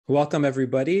Welcome,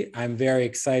 everybody. I'm very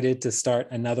excited to start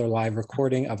another live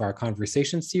recording of our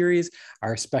conversation series.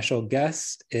 Our special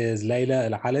guest is Laila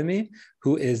Lalami,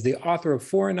 who is the author of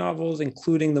 4 novels,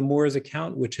 including The Moor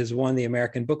Account, which has won the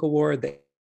American Book Award, the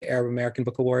Arab American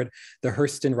Book Award, the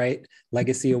Hurston Wright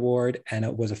Legacy Award, and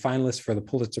it was a finalist for the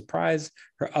Pulitzer Prize.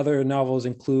 Her other novels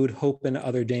include Hope and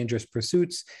Other Dangerous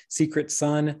Pursuits, Secret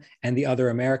Son, and The Other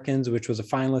Americans, which was a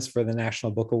finalist for the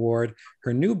National Book Award.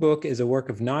 Her new book is a work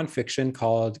of nonfiction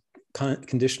called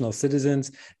Conditional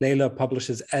Citizens. Laila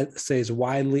publishes essays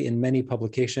widely in many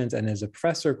publications and is a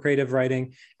professor of creative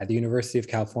writing at the University of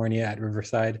California at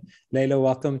Riverside. Laila,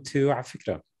 welcome to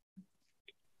afikra.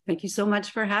 Thank you so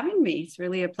much for having me. It's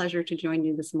really a pleasure to join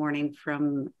you this morning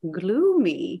from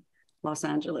gloomy Los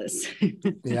Angeles.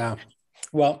 Yeah,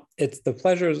 well, the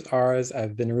pleasure is ours.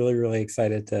 I've been really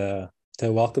excited to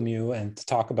welcome you and to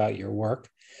talk about your work.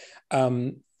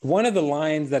 One of the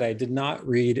lines that I did not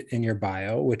read in your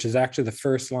bio, which is actually the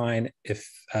first line if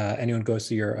anyone goes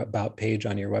to your About page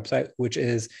on your website, which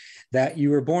is that you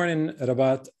were born in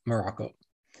Rabat, Morocco,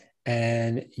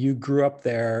 and you grew up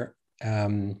there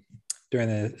during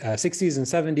the 60s and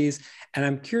 70s. And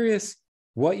I'm curious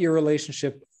what your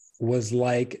relationship was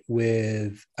like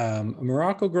with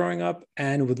Morocco growing up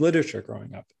and with literature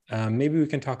growing up. Maybe we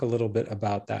can talk a little bit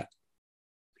about that.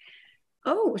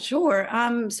 Oh, sure.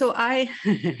 So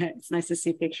it's nice to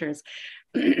see pictures.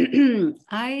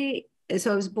 I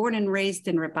was born and raised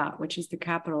in Rabat, which is the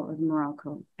capital of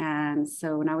Morocco. And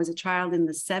so when I was a child in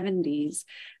the 70s,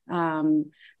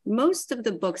 most of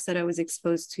the books that I was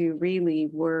exposed to really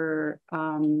were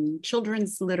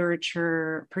children's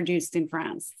literature produced in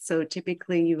France. So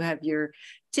typically you have your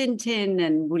Tintin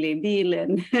and Bouleville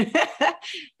and,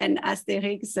 and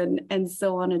Asterix and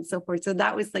so on and so forth. So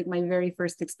that was like my very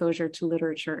first exposure to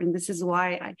literature. And this is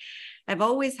why I've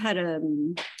always had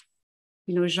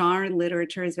genre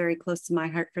literature is very close to my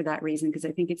heart for that reason, because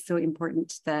I think it's so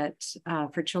important that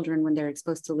for children, when they're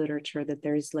exposed to literature, that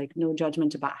there's like no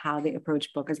judgment about how they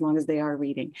approach book as long as they are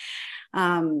reading.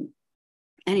 And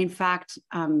in fact,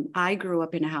 I grew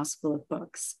up in a house full of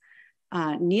books.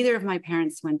 Neither of my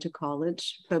parents went to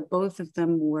college, but both of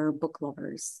them were book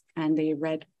lovers and they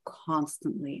read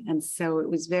constantly. And so it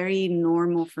was very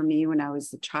normal for me when I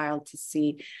was a child to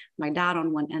see my dad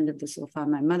on one end of the sofa,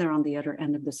 my mother on the other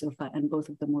end of the sofa, and both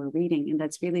of them were reading. And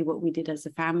that's really what we did as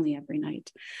a family every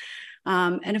night.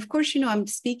 And of course, I'm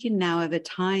speaking now of a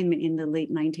time in the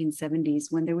late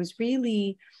 1970s when there was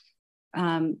really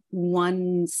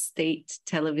one state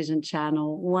television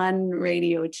channel, one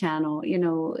radio channel.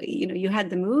 You had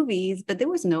the movies, but there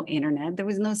was no internet, there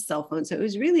was no cell phone. So it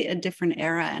was really a different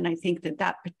era. And I think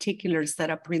that particular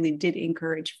setup really did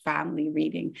encourage family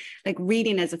reading, like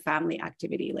reading as a family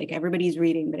activity, like everybody's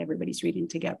reading, but everybody's reading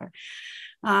together.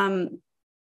 And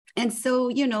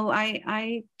so,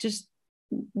 I just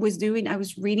I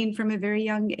was reading from a very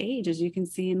young age, as you can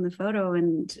see in the photo,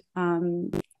 and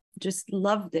just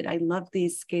loved it. I loved the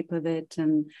escape of it,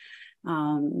 and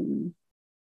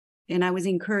I was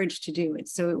encouraged to do it.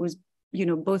 So it was,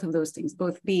 both of those things,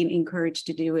 both being encouraged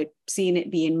to do it, seeing it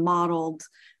being modeled,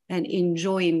 and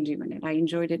enjoying doing it. I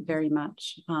enjoyed it very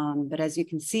much. But as you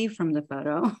can see from the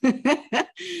photo,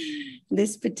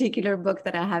 this particular book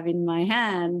that I have in my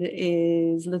hand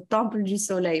is Le Temple du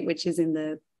Soleil, which is in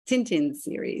the Tintin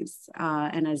series.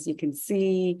 And as you can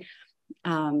see,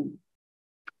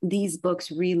 these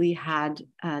books really had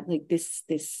like this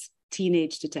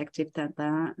teenage detective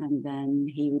Tintin, and then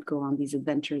he would go on these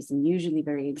adventures in usually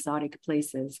very exotic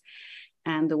places.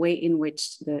 And the way in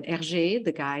which the Hergé,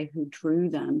 the guy who drew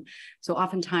them, so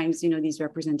oftentimes, these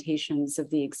representations of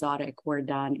the exotic were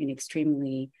done in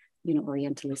extremely,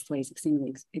 Orientalist ways,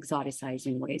 extremely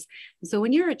exoticizing ways. So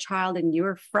when you're a child and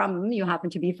you happen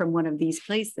to be from one of these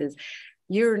places,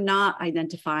 you're not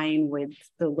identifying with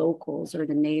the locals or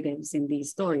the natives in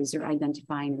these stories. You're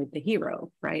identifying with the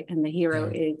hero, right? And the hero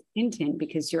is Tintin,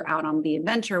 because you're out on the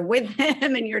adventure with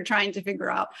him and you're trying to figure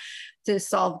out to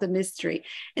solve the mystery.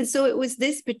 And so it was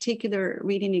this particular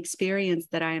reading experience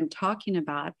that I am talking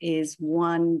about is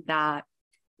one that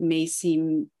may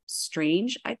seem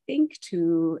strange, I think,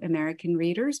 to American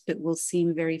readers, but will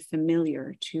seem very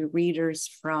familiar to readers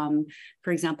from,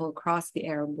 for example, across the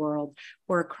Arab world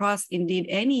or across indeed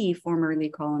any formerly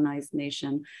colonized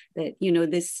nation. That,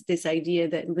 this idea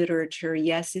that literature,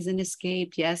 yes, is an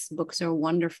escape. Yes, books are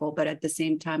wonderful, but at the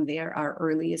same time, they are our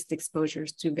earliest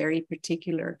exposures to very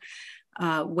particular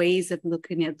ways of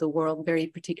looking at the world, very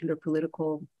particular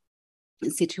political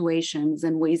situations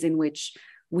and ways in which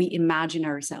we imagine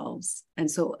ourselves. And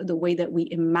so the way that we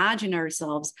imagine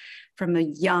ourselves from a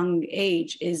young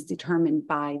age is determined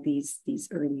by these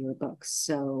earlier books.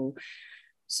 So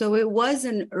So it was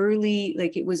an early,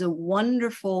 like it was a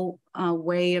wonderful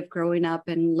way of growing up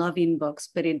and loving books,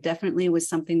 but it definitely was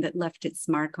something that left its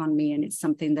mark on me. And it's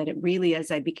something that it really, as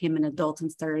I became an adult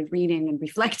and started reading and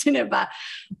reflecting about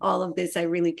all of this, I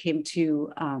really came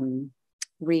to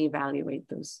reevaluate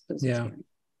those experiences.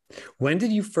 When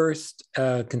did you first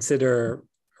consider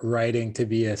writing to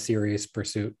be a serious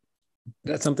pursuit?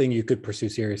 That's something you could pursue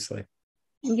seriously.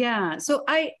 Yeah. So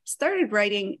I started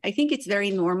writing. I think it's very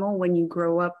normal when you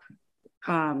grow up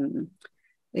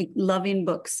like loving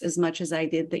books as much as I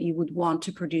did, that you would want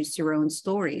to produce your own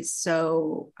stories.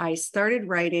 So I started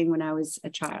writing when I was a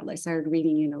child. I started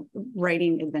reading,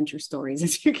 writing adventure stories,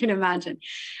 as you can imagine.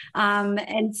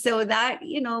 And so that,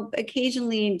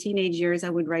 occasionally in teenage years, I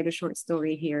would write a short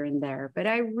story here and there, but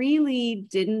I really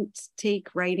didn't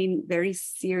take writing very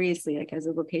seriously, like as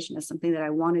a vocation, as something that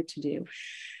I wanted to do,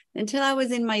 until I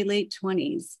was in my late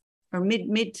 20s or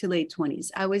mid to late 20s.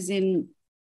 I was in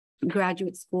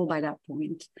graduate school by that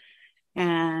point.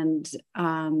 And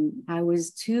I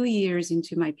was 2 years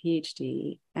into my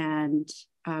PhD, and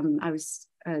I was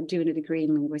doing a degree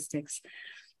in linguistics.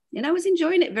 And I was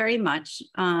enjoying it very much.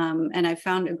 And I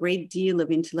found a great deal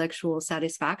of intellectual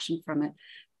satisfaction from it,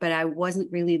 but I wasn't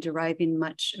really deriving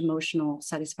much emotional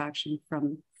satisfaction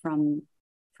from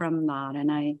that.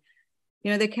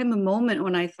 And there came a moment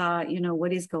when I thought,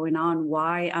 what is going on?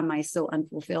 Why am I so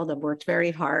unfulfilled? I've worked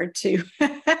very hard to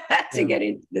get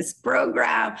into this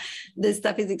program. This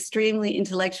stuff is extremely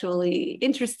intellectually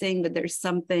interesting, but there's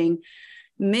something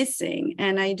missing.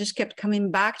 And I just kept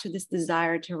coming back to this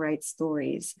desire to write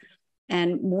stories.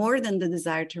 And more than the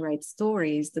desire to write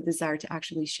stories, the desire to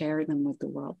actually share them with the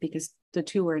world, because the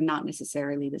two are not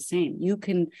necessarily the same. You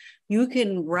can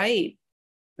write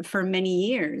for many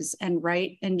years and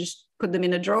write and just put them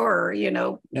in a drawer, you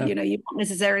don't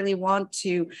necessarily want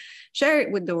to share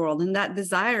it with the world. And that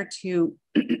desire to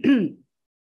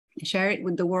share it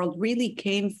with the world really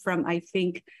came from, I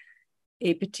think,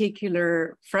 a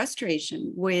particular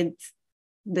frustration with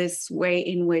this way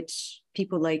in which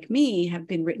people like me have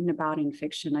been written about in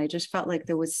fiction. I just felt like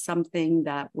there was something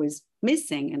that was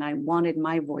missing, and I wanted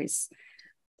my voice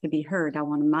to be heard. I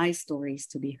wanted my stories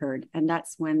to be heard. And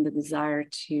that's when the desire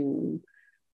to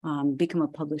become a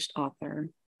published author,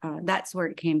 that's where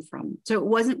it came from. So it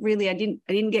wasn't really, I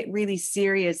didn't get really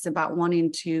serious about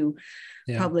wanting to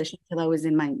publish until I was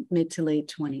in my mid to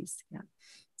late 20s. Yeah.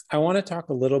 I want to talk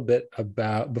a little bit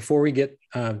about, before we get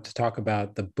to talk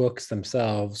about the books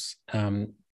themselves,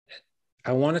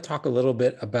 I want to talk a little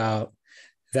bit about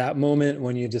that moment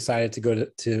when you decided to go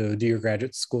to do your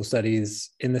graduate school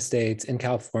studies in the States, in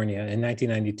California in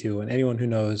 1992. And anyone who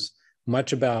knows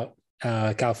much about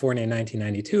California in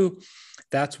 1992,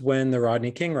 that's when the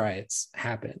Rodney King riots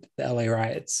happened, the LA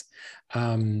riots.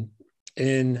 In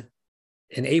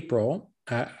April,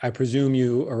 I presume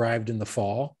you arrived in the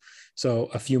fall, so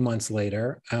a few months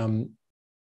later.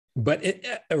 But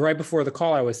right before the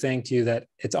call, I was saying to you that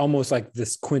it's almost like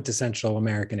this quintessential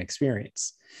American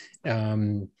experience.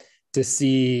 To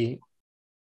see,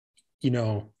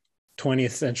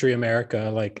 20th century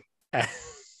America, like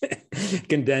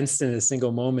condensed in a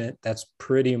single moment, that's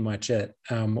pretty much it.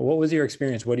 What was your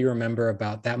experience? What do you remember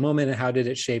about that moment, and how did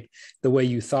it shape the way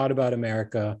you thought about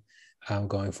America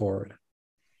going forward?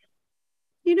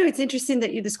 It's interesting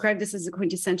that you describe this as a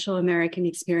quintessential American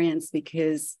experience,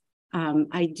 because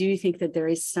I do think that there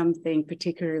is something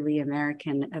particularly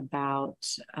American about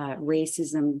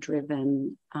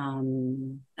racism-driven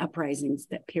uprisings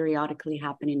that periodically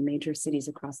happen in major cities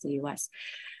across the U.S.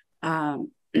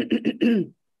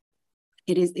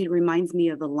 It reminds me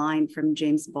of a line from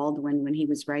James Baldwin when he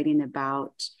was writing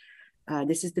about,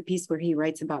 this is the piece where he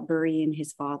writes about burying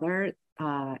his father.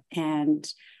 And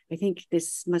I think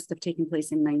this must have taken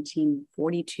place in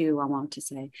 1942, I want to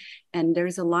say. And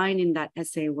there's a line in that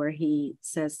essay where he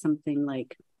says something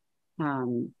like,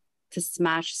 to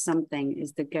smash something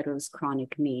is the ghetto's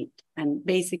chronic need. And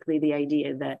basically the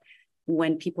idea that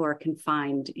when people are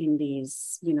confined in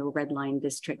these, red line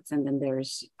districts, and then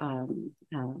there's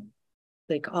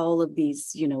like all of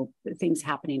these, things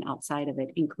happening outside of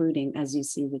it, including, as you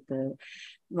see with the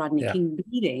Rodney King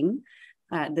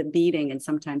beating, and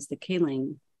sometimes the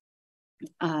killing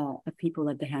of people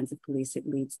at the hands of police, it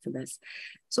leads to this.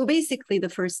 So basically, the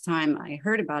first time I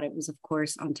heard about it was, of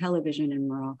course, on television in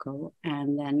Morocco.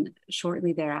 And then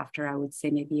shortly thereafter, I would say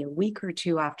maybe a week or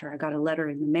two after, I got a letter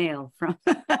in the mail from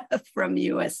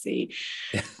USC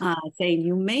saying,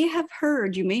 you may have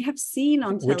heard, you may have seen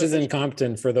on television. Which is in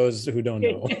Compton, for those who don't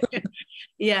know.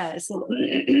 Yeah, so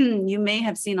you may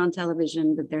have seen on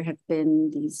television that there have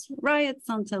been these riots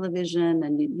on television,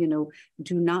 and,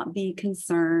 do not be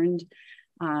concerned.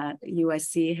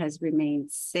 USC has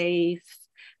remained safe.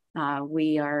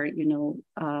 We are,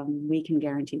 we can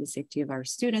guarantee the safety of our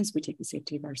students. We take the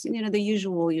safety of our students, the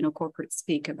usual, corporate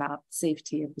speak about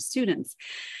safety of the students.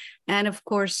 And of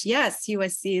course, yes,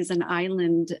 USC is an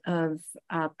island of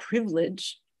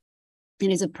privilege. It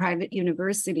is a private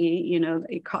university,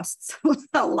 it costs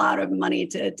a lot of money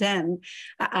to attend.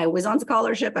 I was on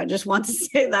scholarship. I just want to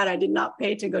say that I did not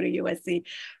pay to go to USC,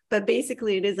 but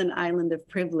basically it is an island of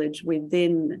privilege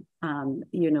within,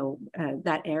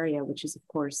 that area, which is, of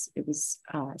course, it was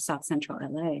South Central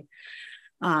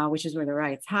LA, which is where the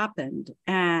riots happened.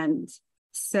 And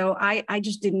so I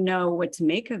just didn't know what to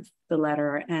make of the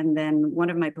letter. And then one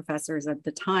of my professors at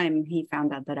the time, he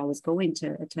found out that I was going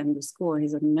to attend the school. He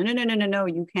said, no,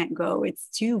 you can't go. It's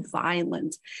too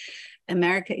violent.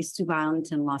 America is too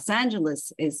violent and Los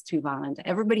Angeles is too violent.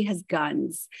 Everybody has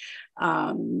guns.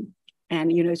 And,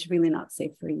 it's really not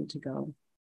safe for you to go.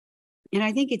 And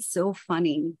I think it's so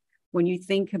funny when you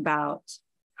think about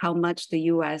how much the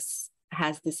US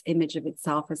has this image of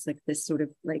itself as like this sort of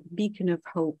like beacon of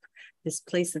hope, this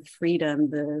place of freedom,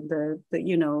 the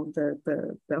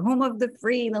home of the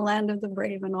free, the land of the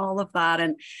brave, and all of that.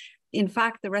 And in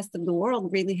fact, the rest of the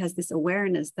world really has this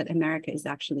awareness that America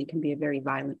can be a very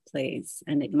violent place,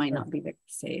 and it might not be very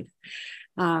safe.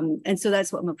 And so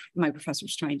that's what my professor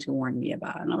was trying to warn me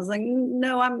about. And I was like,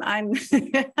 no, I'm I'm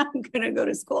going to go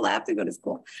to school. I have to go to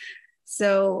school.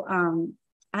 So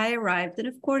I arrived, and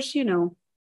of course,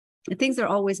 things are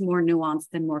always more nuanced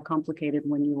and more complicated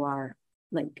when you are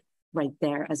like right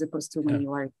there, as opposed to when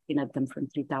you are looking at them from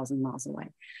 3,000 miles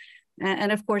away.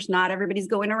 And of course, not everybody's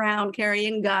going around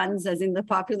carrying guns, as in the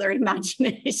popular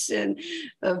imagination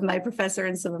of my professor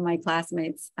and some of my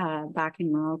classmates back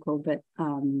in Morocco. But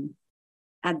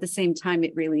at the same time,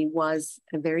 it really was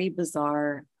a very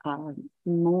bizarre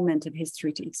moment of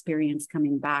history to experience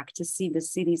coming back, to see the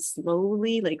city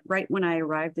slowly, like right when I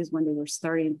arrived is when they were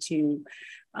starting to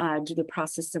do the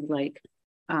process of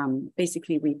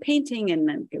basically repainting and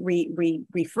then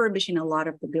refurbishing a lot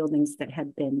of the buildings that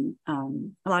had been,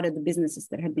 a lot of the businesses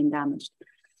that had been damaged.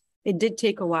 It did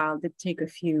take a while, it did take a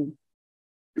few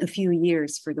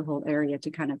years for the whole area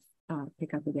to kind of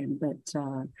pick up again.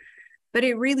 But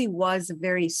it really was a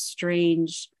very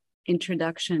strange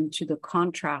introduction to the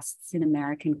contrasts in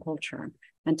American culture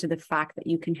and to the fact that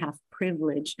you can have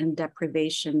privilege and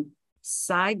deprivation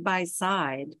side by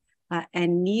side,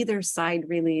 and neither side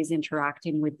really is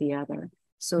interacting with the other,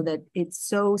 so that it's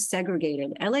so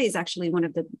segregated. LA is actually one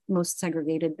of the most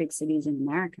segregated big cities in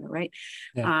America, right?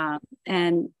 Yeah.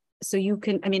 And so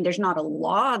there's not a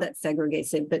law that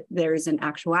segregates it, but there's an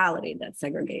actuality that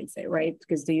segregates it, right?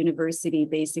 Because the university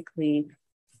basically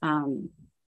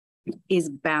is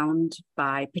bound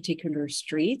by particular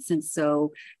streets. And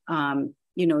so,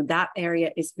 that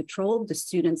area is patrolled. The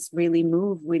students really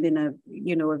move within a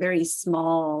very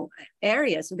small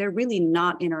area. So they're really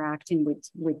not interacting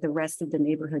with the rest of the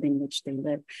neighborhood in which they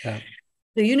live. Yeah.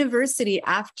 The university,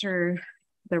 after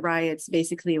the riots,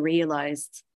 basically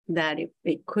realized that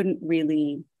it couldn't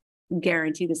really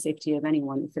guarantee the safety of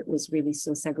anyone if it was really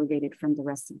so segregated from the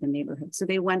rest of the neighborhood. So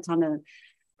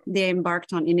they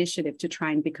embarked on initiative to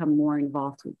try and become more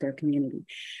involved with their community.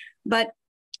 But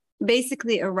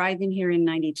basically arriving here in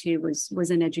 92 was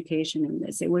an education in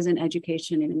this. It was an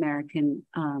education in American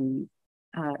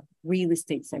real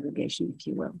estate segregation, if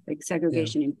you will, like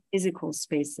segregation in physical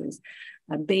spaces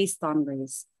based on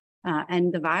race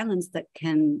and the violence that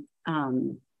can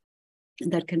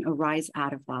arise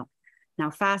out of that. Now,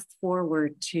 fast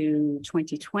forward to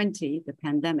 2020, the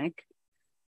pandemic,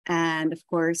 and of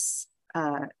course,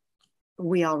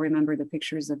 we all remember the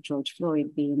pictures of George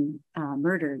Floyd being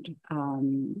murdered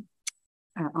on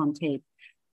tape.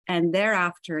 And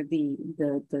thereafter,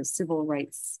 the civil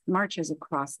rights marches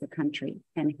across the country.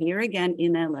 And here again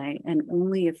in LA, and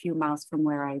only a few miles from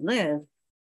where I live,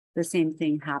 the same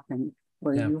thing happened,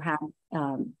 where you have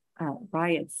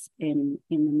riots in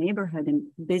the neighborhood and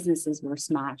businesses were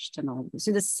smashed and all of this.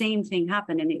 So the same thing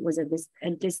happened, and it was at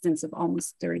a distance of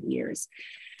almost 30 years.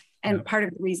 And part of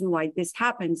the reason why this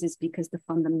happens is because the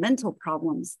fundamental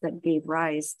problems that gave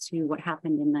rise to what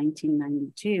happened in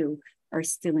 1992 are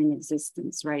still in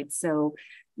existence, right? So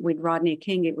with Rodney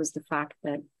King, it was the fact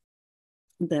that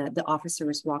the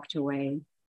officers walked away,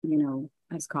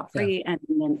 scot-free. And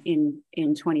then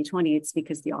in 2020, it's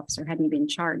because the officer hadn't been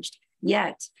charged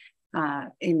yet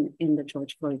in the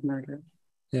George Floyd murder.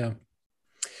 Yeah.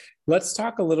 Let's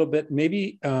talk a little bit,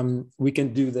 maybe we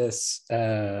can do this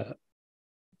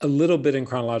a little bit in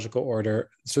chronological order.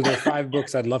 So there are 5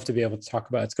 books I'd love to be able to talk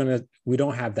about. We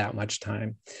don't have that much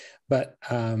time, but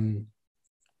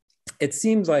it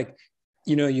seems like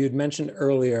you'd mentioned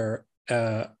earlier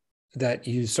that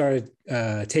you started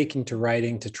taking to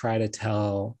writing to try to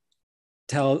tell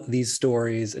these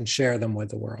stories and share them with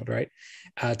the world, right?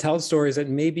 Tell stories that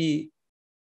maybe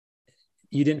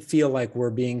you didn't feel like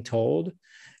were being told,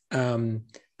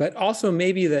 but also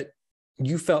maybe that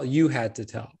you felt you had to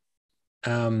tell.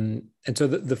 And so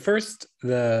the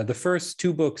first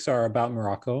two books are about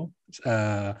Morocco,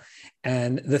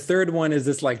 and the third one is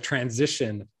this like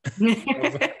transition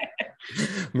of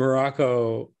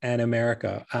Morocco and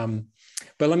America.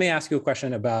 But let me ask you a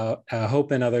question about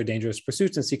Hope and Other Dangerous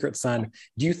Pursuits and Secret Sun.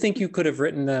 Do you think you could have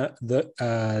written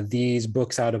these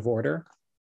books out of order?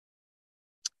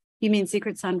 You mean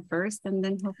Secret Sun first and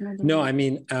then Hope and Other? No, I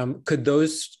mean, could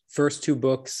those first two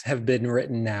books have been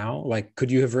written now? Like,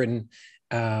 could you have written,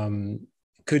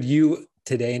 could you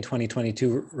today in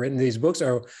 2022 written these books?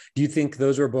 Or do you think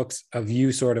those were books of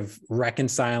you sort of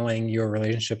reconciling your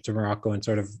relationship to Morocco and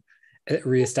sort of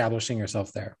reestablishing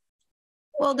yourself there?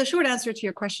 Well, the short answer to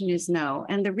your question is no.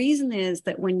 And the reason is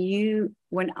that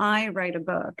when I write a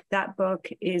book, that book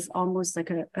is almost like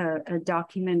a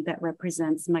document that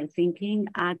represents my thinking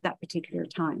at that particular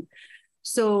time.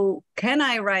 So could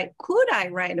I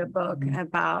write a book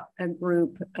about a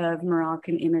group of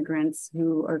Moroccan immigrants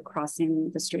who are crossing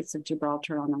the Straits of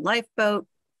Gibraltar on a lifeboat?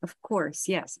 Of course,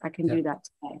 yes, I can do that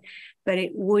today. But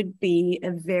it would be a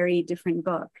very different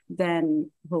book than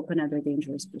Hope and Other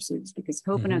Dangerous Pursuits, because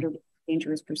Hope and Other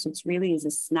Dangerous Pursuits really is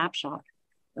a snapshot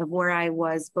of where I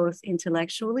was both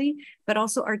intellectually, but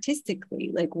also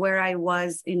artistically, like where I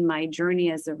was in my journey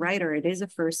as a writer. It is a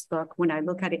first book. When I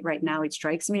look at it right now, it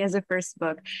strikes me as a first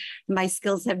book. My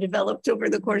skills have developed over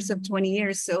the course of 20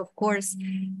 years. So of course,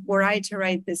 were I to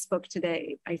write this book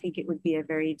today, I think it would be a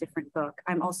very different book.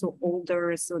 I'm also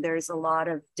older, so there's a lot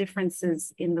of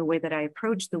differences in the way that I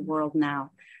approach the world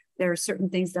now. There are certain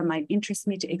things that might interest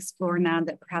me to explore now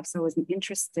that perhaps I wasn't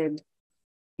interested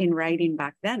in writing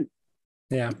back then.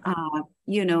 Yeah.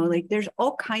 Like there's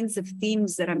all kinds of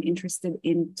themes that I'm interested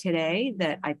in today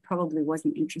that I probably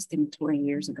wasn't interested in 20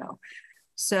 years ago.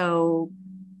 So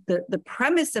the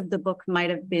premise of the book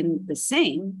might have been the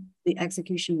same. The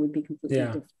execution would be completely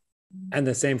different. And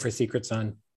the same for Secret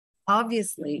Sun.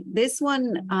 Obviously, this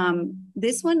one,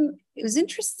 it was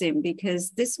interesting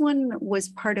because this one was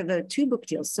part of a 2-book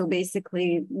deal. So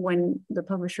basically, when the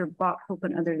publisher bought Hope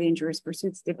and Other Dangerous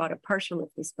Pursuits, they bought a partial of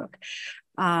this book.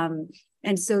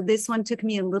 And so this one took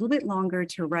me a little bit longer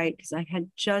to write because I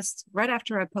had just, right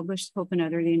after I published Hope and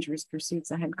Other Dangerous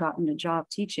Pursuits, I had gotten a job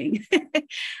teaching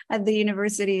at the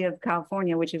University of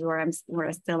California, which is where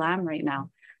I still am right now.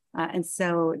 And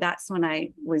so that's when I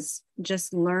was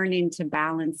just learning to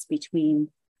balance between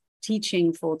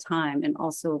teaching full time and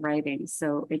also writing.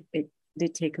 So it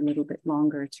did take a little bit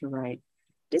longer to write.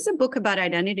 It is a book about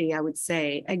identity, I would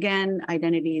say. Again,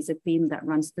 identity is a theme that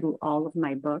runs through all of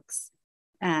my books.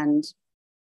 And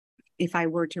if I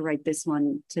were to write this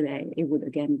one today, it would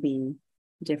again be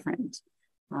different.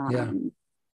 Yeah.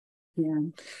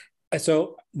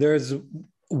 So there's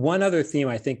one other theme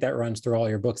I think that runs through all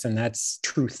your books, and that's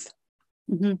truth.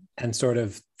 And sort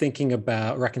of thinking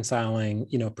about reconciling,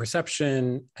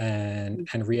 perception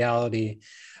and reality.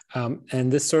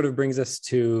 And this sort of brings us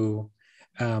to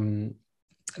the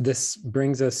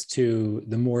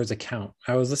Moor's Account.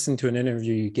 I was listening to an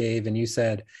interview you gave, and you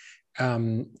said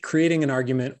creating an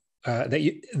argument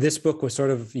this book was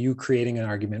sort of you creating an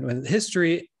argument. When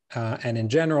history and in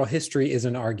general, history is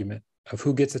an argument of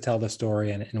who gets to tell the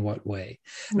story and in what way.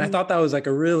 And I thought that was like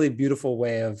a really beautiful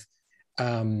way of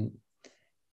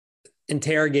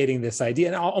interrogating this idea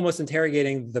and almost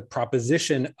interrogating the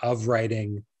proposition of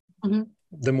writing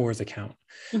the Moor's Account.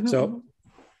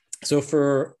 So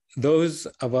for those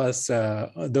of us,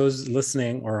 those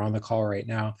listening or on the call right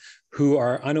now who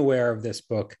are unaware of this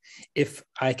book, if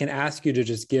I can ask you to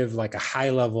just give like a high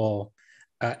level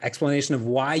explanation of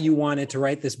why you wanted to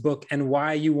write this book and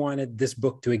why you wanted this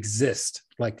book to exist.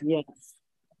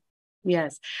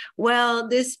 Yes. Well,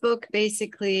 this book,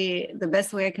 basically, the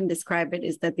best way I can describe it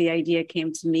is that the idea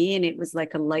came to me and it was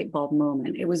like a light bulb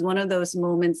moment. It was one of those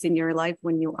moments in your life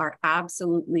when you are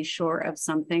absolutely sure of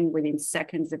something within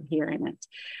seconds of hearing it.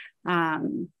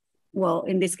 Well,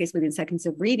 in this case, within seconds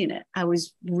of reading it. I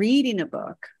was reading a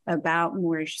book about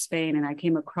Moorish Spain, and I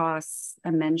came across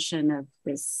a mention of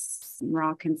this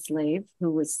Moroccan slave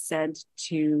who was said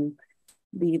to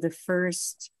be the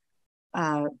first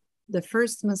Muslim /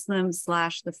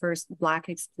 the first Black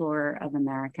explorer of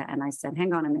America. And I said,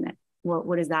 hang on a minute,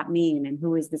 what does that mean? And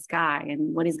who is this guy?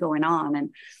 And what is going on? And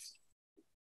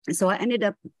so I ended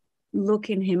up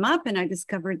looking him up, and I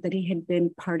discovered that he had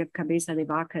been part of Cabeza de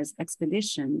Vaca's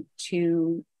expedition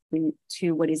to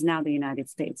to what is now the United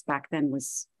States. Back then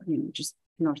was, just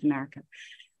North America.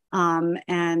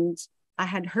 And I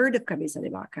had heard of Cabeza de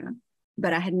Vaca,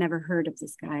 but I had never heard of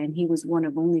this guy. And he was one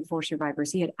of only 4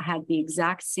 survivors. He had the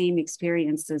exact same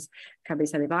experience as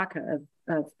Cabeza de Vaca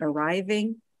of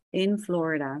arriving in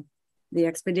Florida. The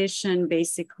expedition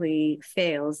basically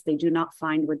fails. They do not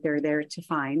find what they're there to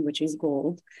find, which is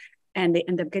gold. And they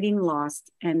end up getting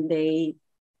lost, and they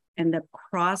end up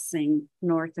crossing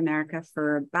North America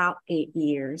for about 8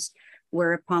 years,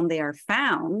 whereupon they are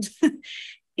found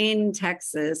in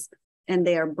Texas, and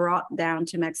they are brought down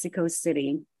to Mexico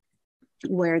City,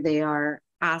 where they are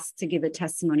asked to give a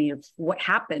testimony of what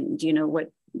happened,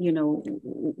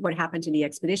 what happened to the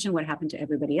expedition, what happened to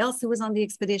everybody else who was on the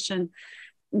expedition.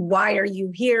 Why are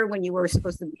you here when you were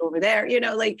supposed to be over there?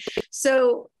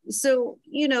 So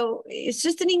it's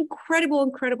just an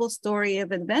incredible story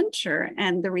of adventure.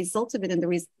 And the result of it, and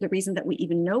the reason that we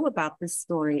even know about this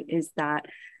story, is that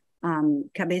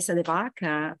Cabeza de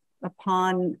Vaca,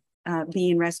 upon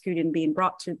being rescued and being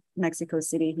brought to Mexico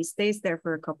City, he stays there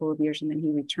for a couple of years, and then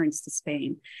he returns to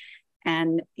Spain.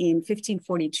 And in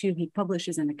 1542, he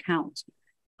publishes an account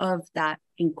of that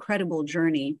incredible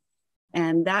journey.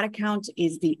 And that account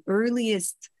is the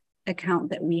earliest account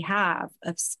that we have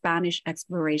of Spanish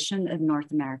exploration of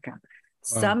North America. Wow.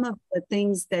 Some of the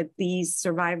things that these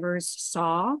survivors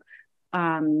saw,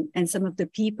 and some of the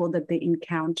people that they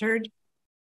encountered,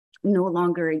 no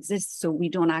longer exist. So we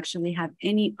don't actually have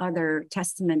any other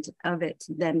testament of it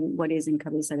than what is in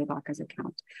Cabeza de Vaca's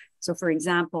account. So for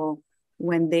example,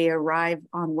 when they arrive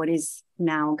on what is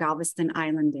now Galveston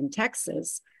Island in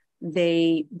Texas,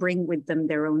 they bring with them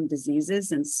their own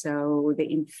diseases. And so they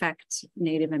infect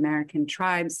Native American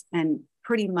tribes, and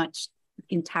pretty much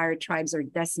entire tribes are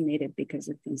decimated because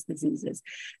of these diseases.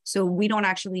 So we don't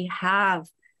actually have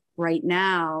right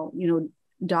now,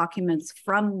 documents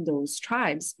from those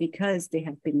tribes because they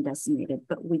have been decimated,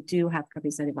 but we do have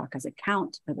Cabeza de Vaca's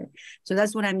account of it. So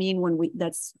that's what I mean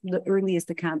that's the earliest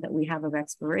account that we have of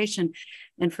exploration.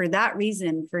 And for that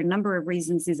reason, for a number of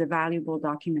reasons, is a valuable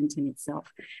document in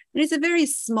itself. And it's a very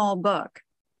small book.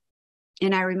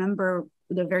 And I remember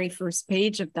the very first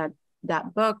page of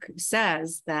that book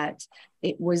says that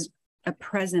it was a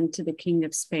present to the King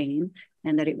of Spain,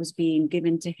 and that it was being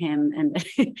given to him, and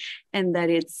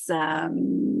that it's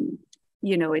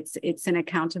it's an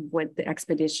account of what the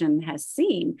expedition has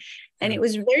seen. And it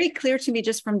was very clear to me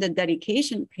just from the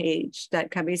dedication page that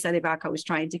Cabeza de Vaca was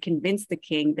trying to convince the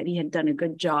king that he had done a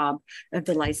good job of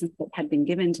the license that had been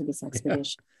given to this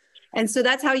expedition. Yeah. And so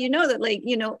that's how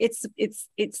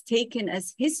it's taken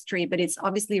as history, but it's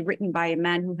obviously written by a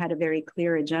man who had a very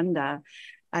clear agenda.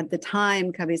 At the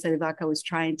time, Cabeza de Vaca was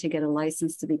trying to get a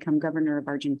license to become governor of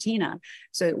Argentina.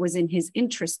 So it was in his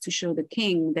interest to show the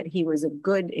king that he was a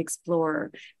good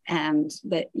explorer, and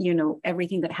that,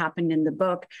 everything that happened in the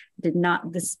book did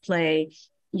not display,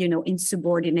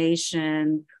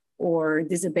 insubordination or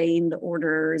disobeying the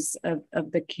orders of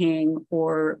the king,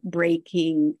 or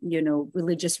breaking,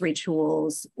 religious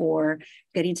rituals, or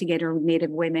getting together with Native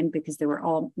women because they were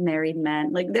all married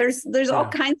men. Like there's all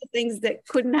kinds of things that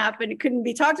couldn't happen. It couldn't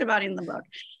be talked about in the book.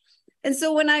 And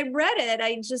so when I read it,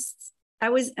 I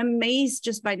was amazed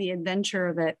just by the adventure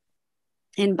of it,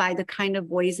 and by the kind of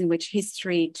ways in which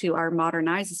history, to our modern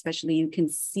eyes especially, you can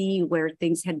see where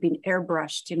things had been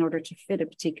airbrushed in order to fit a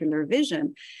particular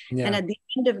vision. Yeah. And at the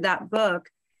end of that book,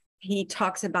 he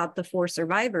talks about the 4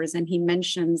 survivors, and he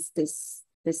mentions this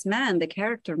man, the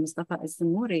character Mustafa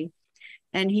al-Samuri,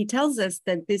 and he tells us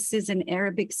that this is an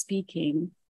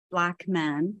Arabic-speaking Black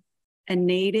man, a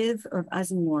native of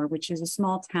Azamor, which is a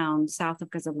small town south of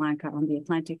Casablanca on the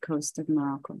Atlantic coast of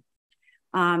Morocco.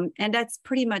 And that's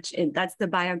pretty much it. That's the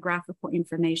biographical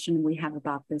information we have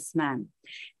about this man.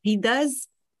 He does,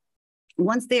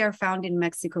 once they are found in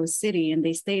Mexico City and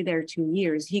they stay there 2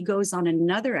 years, he goes on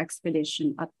another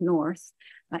expedition up north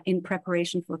in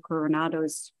preparation for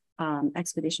Coronado's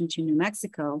expedition to New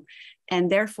Mexico.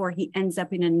 And therefore he ends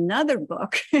up in another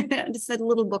book, just a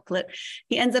little booklet.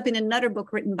 He ends up in another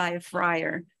book written by a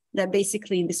friar that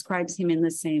basically describes him in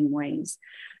the same ways.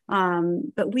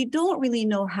 But we don't really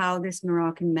know how this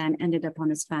Moroccan man ended up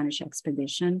on a Spanish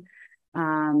expedition.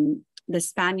 The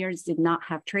Spaniards did not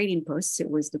have trading posts. It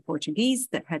was the Portuguese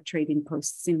that had trading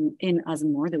posts in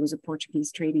Azamor. There was a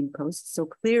Portuguese trading post. So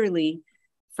clearly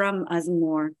from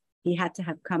Azamor, he had to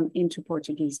have come into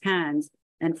Portuguese hands,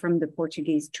 and from the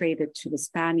Portuguese traded to the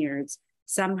Spaniards,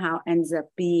 somehow ends up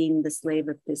being the slave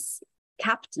of this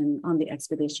captain on the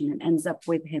expedition and ends up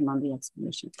with him on the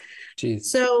expedition. Jeez.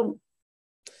 So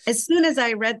as soon as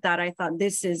I read that, I thought,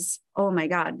 this is, oh my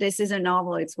God, this is a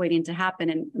novel. It's waiting to happen.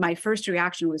 And my first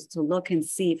reaction was to look and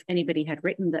see if anybody had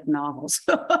written that novel.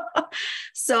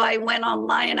 So I went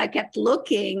online and I kept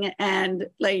looking and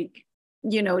like,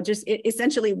 you know, just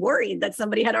essentially worried that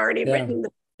somebody had already written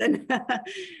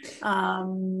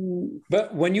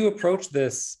But when you approach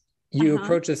this,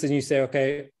 and you say,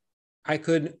 okay, I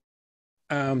could,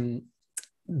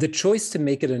 the choice to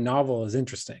make it a novel is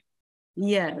interesting.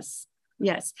 Yes.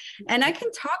 And I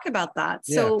can talk about that.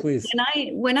 Yeah, so please.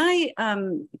 when I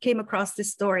came across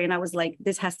this story and I was like,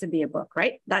 this has to be a book,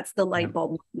 right? That's the light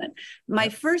bulb moment. My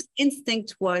first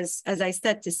instinct was, as I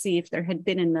said, to see if there had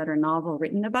been another novel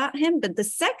written about him. But the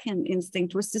second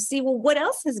instinct was to see, well, what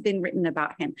else has been written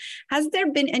about him? Has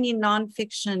there been any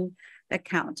nonfiction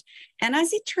account? And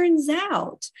as it turns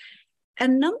out, a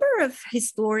number of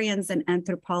historians and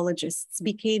anthropologists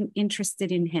became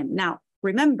interested in him. Now,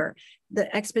 remember,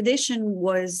 the expedition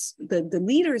was, the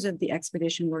leaders of the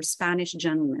expedition were Spanish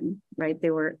gentlemen, right? They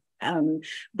were,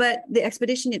 but the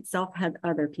expedition itself had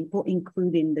other people,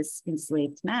 including this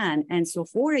enslaved man. And so,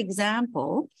 for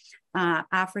example,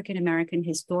 African-American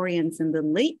historians in the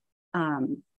late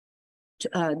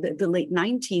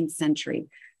 19th century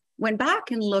went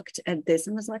back and looked at this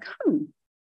and was like,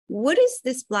 what is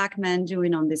this Black man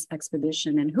doing on this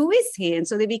expedition and who is he? And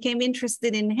so they became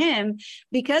interested in him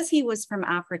because he was from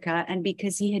Africa and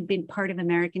because he had been part of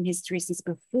American history since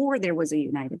before there was a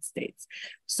United States.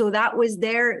 So that was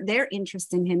their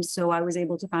interest in him. So I was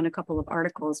able to find a couple of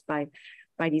articles by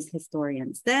these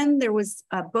historians. Then there was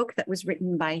a book that was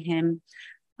written by him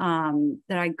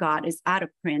that I got, is out of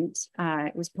print.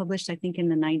 It was published, I think, in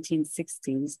the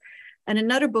 1960s. And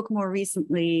another book more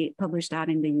recently published out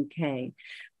in the UK.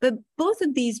 But both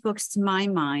of these books, to my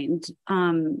mind,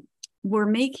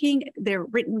 they're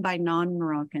written by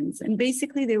non-Moroccans. And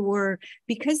basically they were,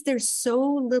 because there's so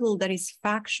little that is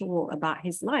factual about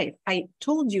his life. I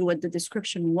told you what the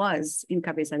description was in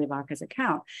Cabeza de Vaca's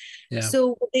account. Yeah.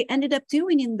 So what they ended up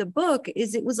doing in the book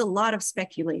is it was a lot of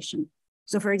speculation.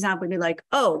 So, for example, be like,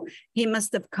 oh, he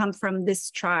must have come from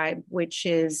this tribe, which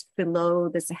is below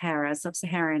the Sahara,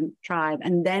 sub-Saharan tribe,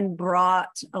 and then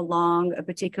brought along a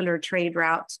particular trade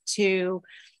route to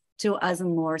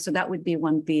Azamor. So that would be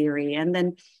one theory. And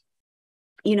then,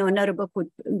 you know, another book would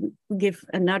give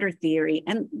another theory.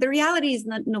 And the reality is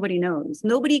nobody knows.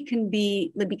 Nobody can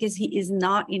be, because he is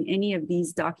not in any of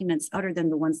these documents other than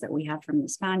the ones that we have from the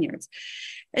Spaniards.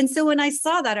 And so when I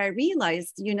saw that, I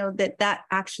realized, you know, that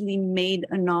actually made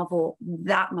a novel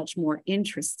that much more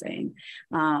interesting.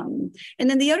 And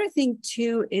then the other thing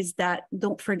too is that,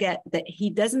 don't forget that he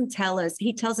doesn't tell us,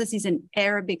 he tells us he's an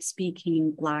Arabic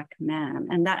speaking Black man.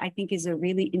 And that I think is a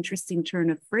really interesting turn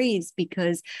of phrase,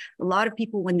 because a lot of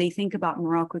people, when they think about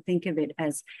Morocco, think of it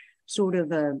as sort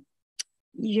of a,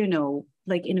 you know,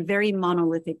 like in very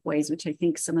monolithic ways, which I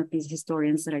think some of these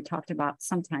historians that I talked about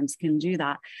sometimes can do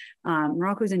that.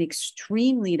 Morocco is an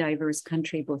extremely diverse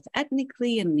country, both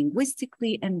ethnically and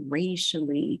linguistically and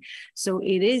racially. So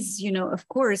it is, you know, of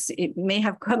course, it may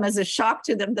have come as a shock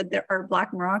to them that there are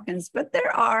Black Moroccans, but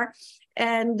there are.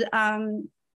 And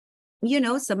you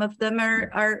know, some of them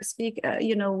speak,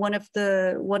 you know, one of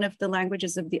the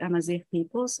languages of the Amazigh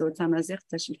people, so it's Amazigh,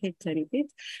 Tashilhit, Tarifit,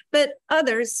 but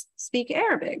others speak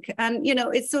Arabic, and you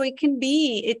know, it can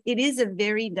be, it is a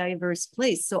very diverse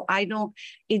place. So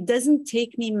it doesn't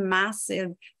take me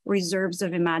massive reserves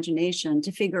of imagination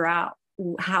to figure out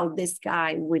how this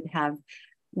guy would have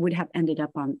ended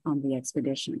up on the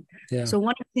expedition. Yeah. So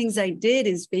one of the things I did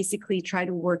is basically try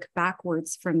to work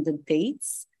backwards from the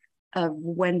dates of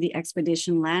when the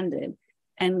expedition landed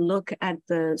and look at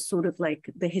the sort of like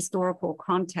the historical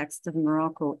context of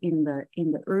Morocco in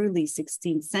the early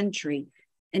 16th century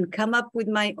and come up with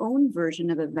my own version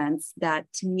of events that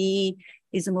to me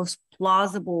is the most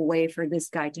plausible way for this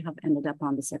guy to have ended up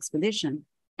on this expedition.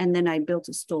 And then I built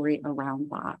a story around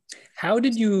that. How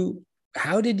did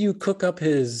you cook up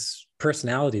his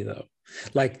personality though?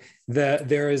 Like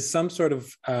there is some sort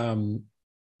of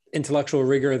intellectual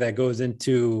rigor that goes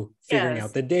into figuring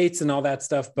out the dates and all that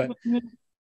stuff, but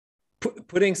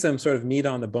putting some sort of meat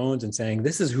on the bones and saying,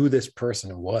 this is who this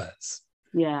person was.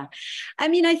 Yeah. I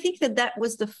mean, I think that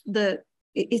was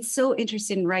it's so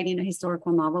interesting writing a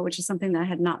historical novel, which is something that I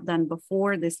had not done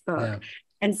before this book. Yeah.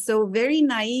 And so very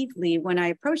naively, when I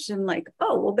approached him, like,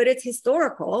 oh, well, but it's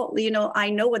historical. You know, I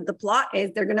know what the plot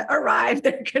is. They're going to arrive.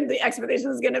 The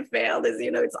expedition is going to fail. This, you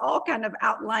know, it's all kind of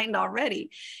outlined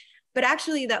already. But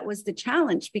actually that was the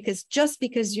challenge, because just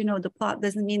because you know the plot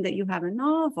doesn't mean that you have a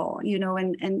novel, you know,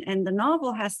 and the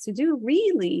novel has to do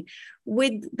really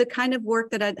with the kind of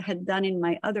work that I had done in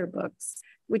my other books,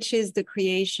 which is the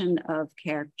creation of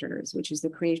characters, which is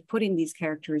the putting these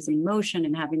characters in motion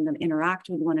and having them interact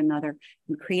with one another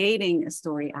and creating a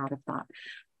story out of that.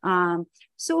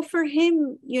 So for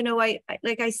him, you know, I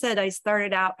like I said, I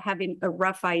started out having a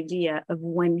rough idea of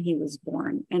when he was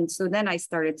born. And so then I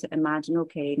started to imagine,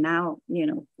 okay, now, you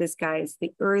know, this guy is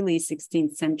the early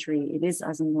 16th century. It is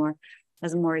Azamor.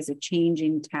 Azamor is a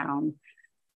changing town.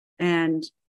 And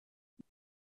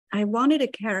I wanted a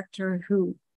character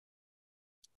who,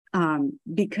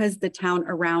 because the town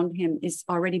around him is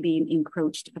already being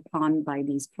encroached upon by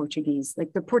these Portuguese.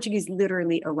 Like the Portuguese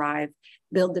literally arrive,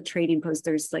 build the trading post.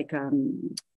 There's like a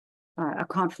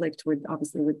conflict with,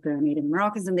 obviously, with the native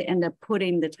Moroccans, and they end up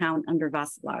putting the town under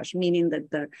vassalage, meaning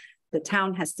that the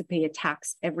town has to pay a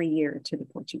tax every year to the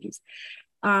Portuguese.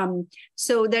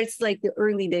 So that's like the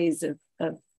early days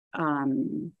of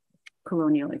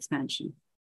colonial expansion.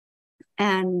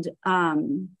 And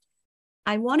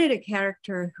I wanted a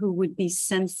character who would be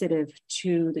sensitive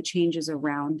to the changes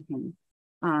around him.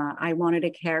 I wanted a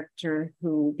character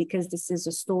who, because this is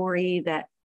a story that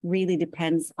really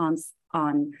depends on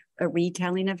a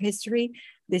retelling of history,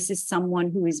 this is someone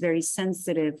who is very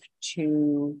sensitive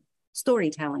to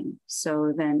storytelling.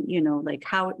 So then, you know, like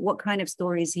what kind of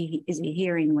stories is he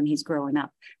hearing when he's growing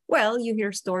up? Well, you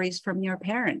hear stories from your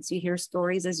parents. You hear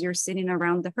stories as you're sitting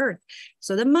around the hearth.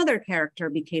 So the mother character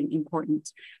became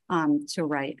important to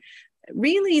write.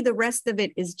 Really, the rest of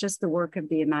it is just the work of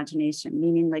the imagination,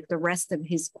 meaning like the rest of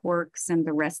his quirks and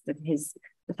the rest of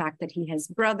the fact that he has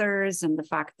brothers and the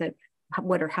fact that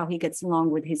how he gets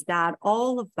along with his dad,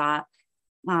 all of that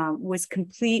was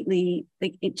completely,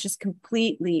 like, it's just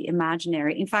completely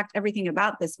imaginary. In fact, everything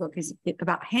about this book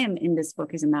about him in this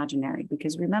book is imaginary,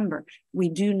 because remember, we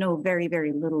do know very,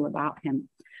 very little about him.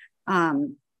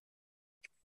 And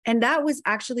that was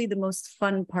actually the most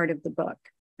fun part of the book,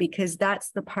 because that's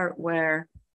the part where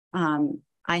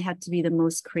I had to be the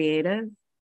most creative,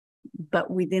 but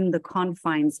within the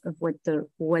confines of what the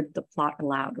plot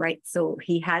allowed, right? So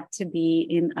he had to be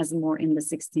in Azamor in the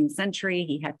 16th century.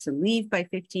 He had to leave by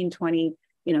 1520.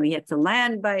 You know, he had to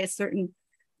land by a certain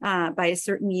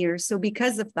year. So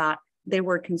because of that, there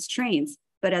were constraints.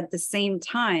 But at the same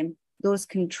time, those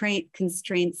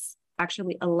constraints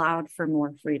actually allowed for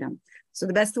more freedom. So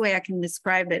the best way I can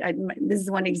describe it, this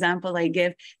is one example I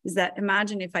give, is that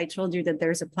imagine if I told you that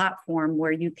there's a platform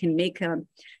where you can make a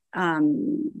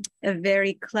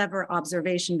very clever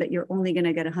observation that you're only going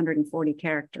to get 140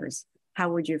 characters. How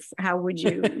would you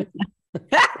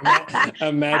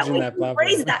imagine that platform?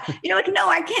 Phrase that? You're like, no,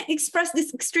 I can't express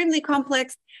this extremely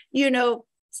complex,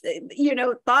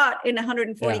 thought in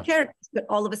 140 characters. But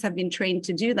all of us have been trained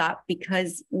to do that,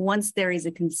 because once there is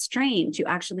a constraint, you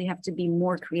actually have to be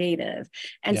more creative.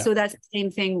 And so that's the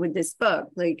same thing with this book.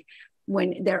 Like,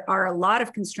 when there are a lot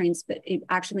of constraints, but it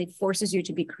actually forces you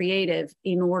to be creative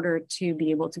in order to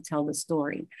be able to tell the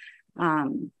story.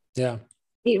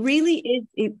 It really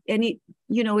is.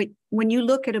 When you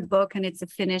look at a book and it's a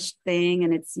finished thing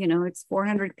and it's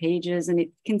 400 pages and it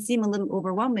can seem a little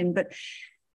overwhelming, but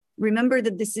remember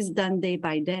that this is done day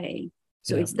by day.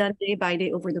 So it's done day by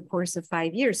day over the course of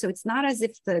 5 years. So it's not as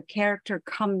if the character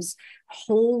comes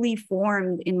wholly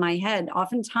formed in my head.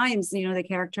 Oftentimes, the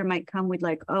character might come with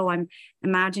like, oh, I'm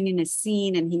imagining a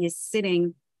scene and he is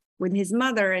sitting with his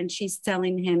mother and she's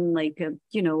telling him like a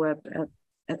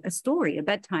story, a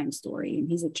bedtime story, and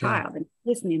he's a child and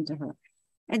listening to her.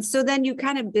 And so then you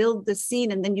kind of build the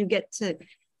scene, and then you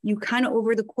kind of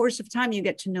over the course of time, you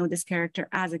get to know this character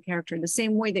as a character, the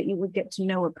same way that you would get to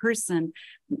know a person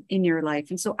in your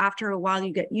life. And so after a while,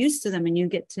 you get used to them and you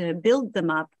get to build them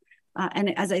up.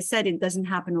 And as I said, it doesn't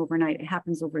happen overnight. It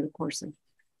happens over the course of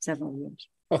several years.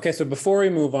 Okay, so before we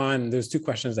move on, there's two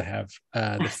questions I have.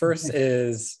 The first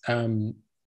is,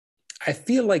 I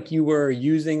feel like you were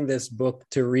using this book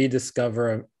to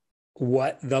rediscover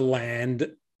what the land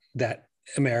that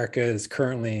America is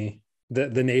currently,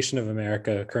 the nation of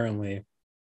America currently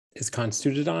is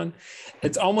constituted on.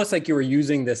 It's almost like you were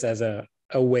using this as a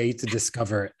way to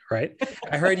discover it, right?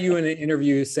 I heard you in an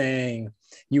interview saying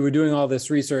you were doing all this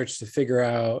research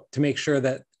to make sure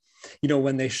that,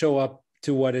 when they show up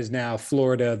to what is now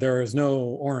Florida, there is no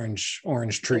orange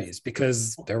trees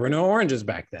because there were no oranges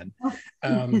back then.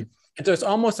 And so it's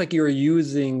almost like you were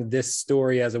using this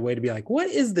story as a way to be like, what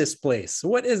is this place?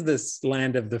 What is this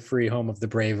land of the free, home of the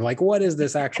brave? Like, what is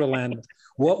this actual land?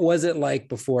 What was it like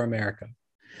before America?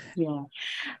 Yeah.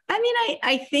 I mean,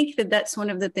 I think that that's one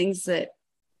of the things that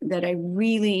that I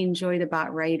really enjoyed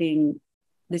about writing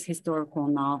this historical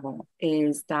novel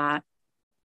is that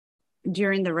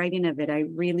during the writing of it, I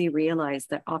really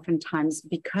realized that oftentimes,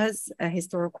 because a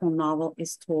historical novel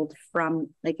is told from,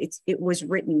 like, it was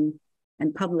written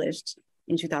and published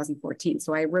in 2014.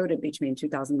 So I wrote it between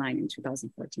 2009 and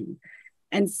 2014.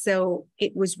 And so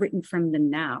it was written from the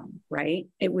now, right?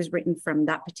 It was written from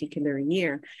that particular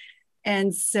year.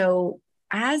 And so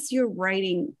as you're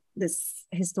writing this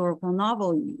historical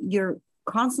novel, you're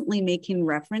constantly making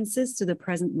references to the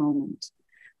present moment.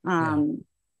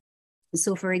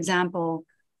 So, for example,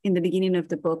 in the beginning of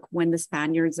the book, when the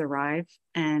Spaniards arrive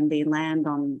and they land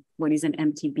on what is an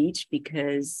empty beach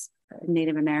because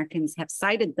Native Americans have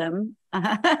sighted them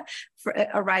for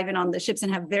arriving on the ships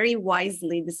and have very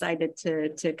wisely decided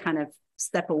to kind of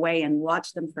step away and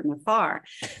watch them from afar.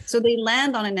 So they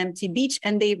land on an empty beach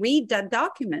and they read that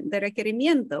document, the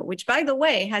requerimiento, which, by the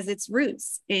way, has its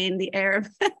roots in the Arab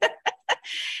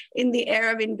in the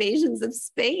Arab invasions of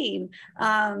Spain.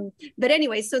 But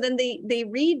anyway, so then they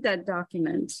read that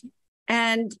document,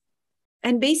 and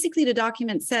basically the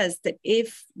document says that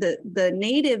if the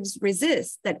natives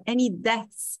resist, that any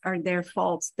deaths are their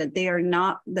faults, that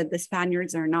the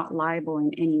Spaniards are not liable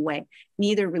in any way,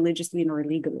 neither religiously nor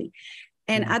legally.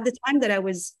 And at the time that I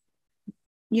was,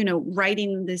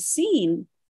 writing this scene,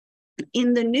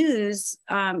 in the news,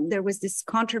 there was this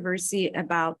controversy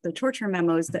about the torture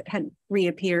memos that had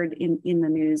reappeared in the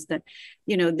news that,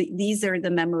 these are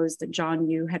the memos that John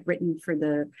Yoo had written for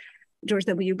the George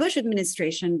W. Bush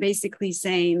administration, basically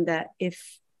saying that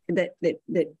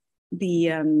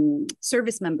the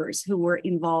service members who were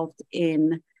involved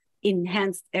in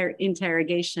enhanced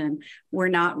interrogation were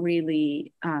not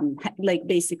really,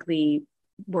 basically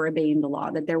were obeying the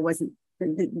law, that that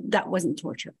wasn't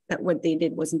torture, that what they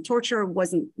did wasn't torture,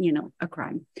 wasn't, a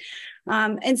crime.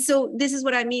 And so this is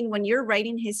what I mean when you're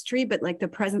writing history, but like the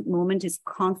present moment is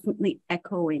constantly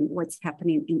echoing what's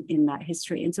happening in that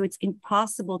history. And so it's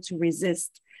impossible to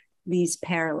resist these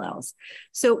parallels.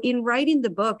 So in writing the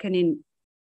book and in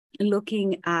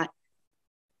looking at,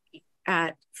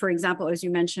 for example, as you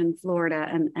mentioned, Florida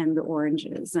and the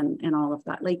oranges and all of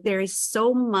that, like there is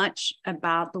so much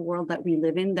about the world that we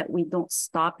live in that we don't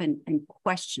stop and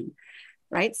question,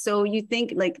 right? So you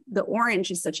think like the orange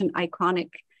is such an iconic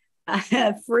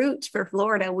fruit for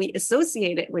Florida. We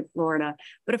associate it with Florida,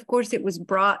 but of course it was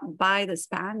brought by the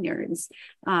Spaniards.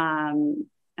 There's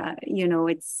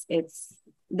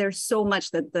so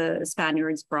much that the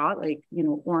Spaniards brought, like,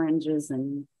 oranges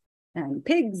and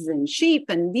pigs and sheep,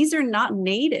 and these are not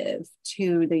native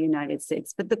to the United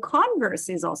States. But the converse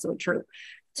is also true.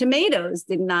 Tomatoes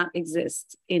did not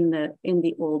exist in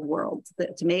the old world.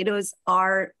 The tomatoes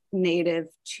are native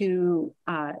to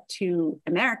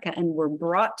America and were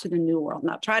brought to the New World.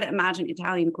 Now try to imagine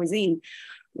Italian cuisine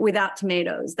without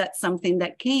tomatoes. That's something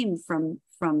that came from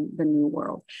the New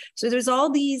World. So there's all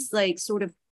these like sort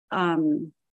of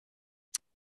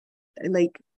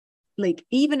like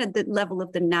even at the level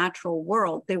of the natural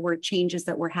world, there were changes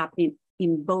that were happening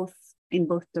in both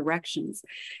directions.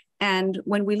 And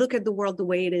when we look at the world the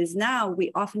way it is now, we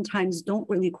oftentimes don't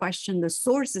really question the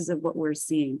sources of what we're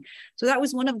seeing. So that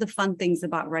was one of the fun things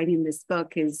about writing this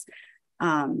book is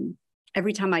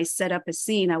every time I set up a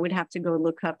scene, I would have to go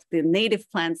look up the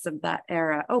native plants of that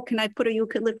era. Oh, can I put a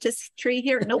eucalyptus tree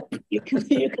here? Nope,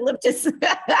 eucalyptus did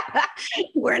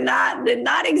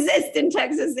not exist in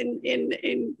Texas in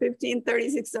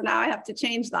 1536. So now I have to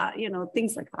change that,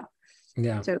 things like that.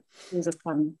 Yeah. So it was a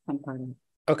fun part of it.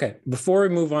 Okay, before we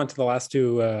move on to the last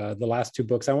two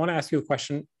books, I want to ask you a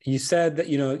question. You said that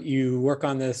you work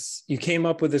on this. You came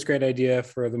up with this great idea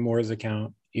for the Moor's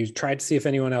Account. You tried to see if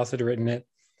anyone else had written it.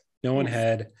 No one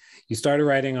had. You started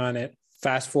writing on it.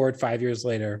 Fast forward 5 years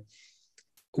later.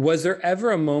 Was there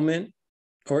ever a moment,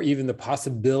 or even the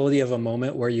possibility of a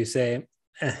moment, where you say,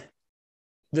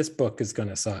 this book is going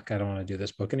to suck. I don't want to do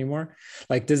this book anymore?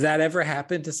 Like, does that ever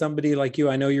happen to somebody like you?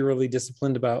 I know you're really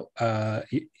disciplined about the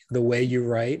way you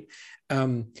write.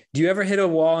 Do you ever hit a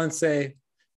wall and say,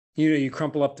 you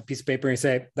crumple up the piece of paper and you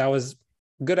say, that was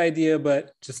a good idea,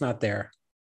 but just not there?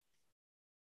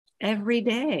 Every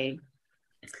day.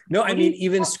 No, I mean,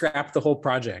 even scrap the whole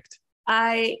project.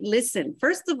 Listen,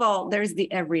 first of all, there's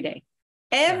the everyday.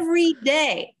 Every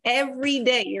day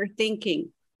you're thinking,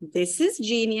 this is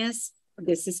genius,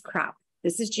 this is crap.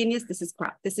 This is genius, this is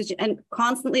crap. And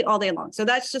constantly all day long. So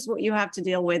that's just what you have to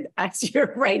deal with as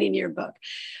you're writing your book.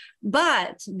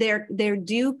 But there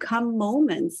do come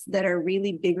moments that are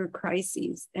really bigger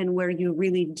crises and where you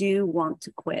really do want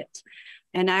to quit.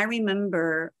 And I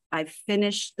remember I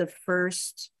finished the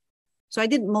first. So I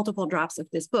did multiple drafts of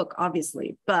this book,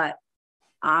 obviously, but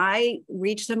I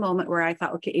reached a moment where I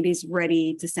thought, okay, it is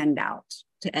ready to send out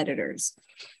to editors.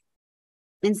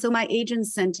 And so my agent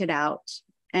sent it out,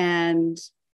 and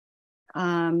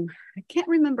I can't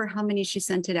remember how many she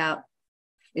sent it out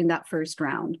in that first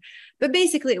round, but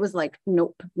basically it was like,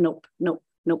 nope, nope, nope,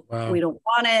 nope, wow. We don't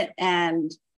want it. And,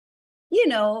 you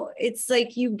know, it's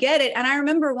like, you get it. And I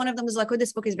remember one of them was like, oh,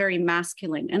 this book is very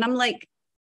masculine. And I'm like,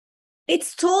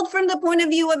 it's told from the point of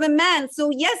view of a man.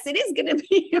 So yes, it is going to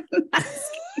be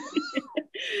masculine.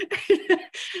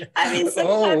 I mean,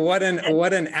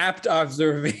 what an apt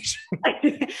observation.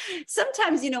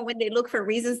 Sometimes, you know, when they look for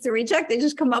reasons to reject, they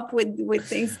just come up with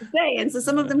things to say. And so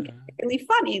some of them can be really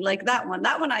funny, like that one.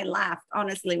 That one I laughed,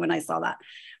 honestly, when I saw that.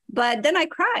 But then I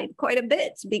cried quite a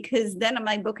bit, because then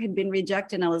my book had been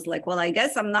rejected. And I was like, well, I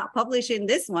guess I'm not publishing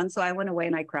this one. So I went away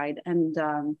and I cried. And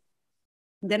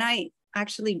then I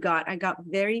actually got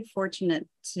very fortunate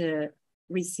to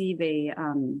receive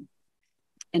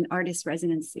an artist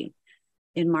residency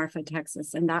in Marfa,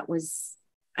 Texas. And that was,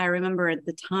 I remember at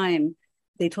the time,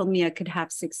 they told me I could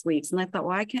have 6 weeks. And I thought,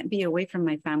 well, I can't be away from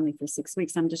my family for 6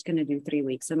 weeks. I'm just going to do 3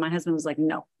 weeks. And my husband was like,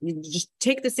 no, you just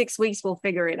take the 6 weeks. We'll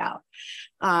figure it out.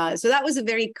 So that was a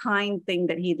very kind thing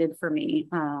that he did for me.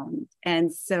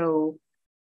 And so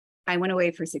I went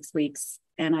away for 6 weeks,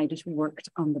 and I just worked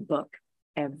on the book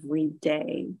every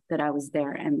day that I was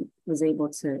there, and was able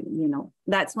to, you know,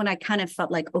 that's when I kind of felt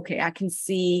like, okay, I can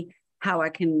see how I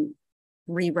can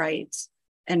rewrite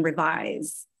and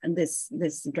revise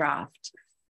this draft.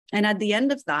 And at the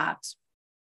end of that,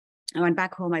 I went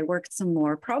back home, I worked some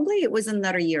more. Probably it was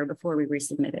another year before we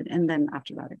resubmitted. And then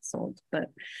after that it sold.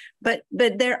 But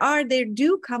there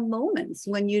do come moments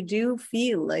when you do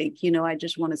feel like, you know, I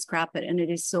just want to scrap it. And it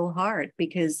is so hard,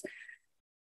 because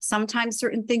sometimes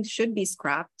certain things should be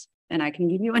scrapped. And I can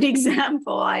give you an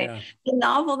example. The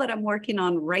novel that I'm working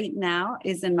on right now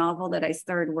is a novel that I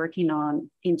started working on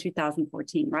in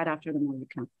 2014, right after the Moor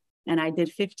Account. And I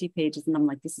did 50 pages, and I'm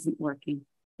like, this isn't working.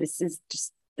 This is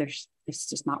just, it's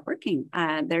just not working.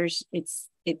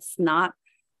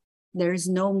 There's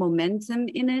no momentum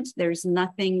in it. There's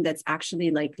nothing that's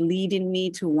actually like leading me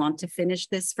to want to finish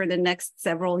this for the next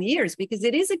several years, because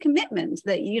it is a commitment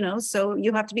that, you know, so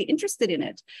you have to be interested in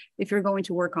it if you're going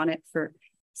to work on it for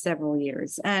several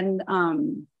years. And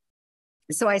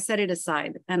so I set it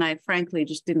aside, and I frankly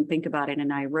just didn't think about it.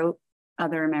 And I wrote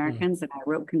Other Americans, and I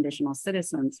wrote Conditional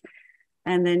Citizens.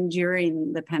 And then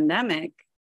during the pandemic,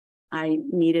 I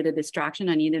needed a distraction.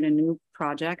 I needed a new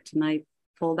project, and I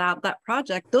pulled out that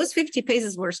project. Those 50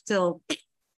 pages were still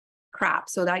crap,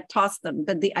 so I tossed them,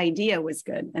 but the idea was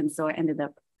good. And so I ended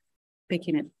up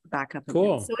picking it back up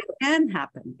again. So it can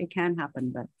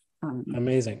happen, but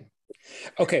amazing.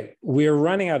 Okay, we're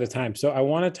running out of time. So I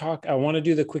want to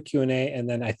do the quick Q&A, and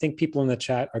then I think people in the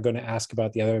chat are going to ask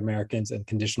about the Other Americans and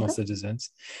Conditional Citizens.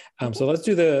 So let's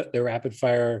do the rapid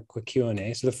fire quick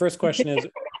Q&A. So the first question is,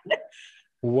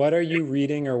 what are you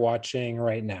reading or watching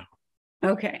right now?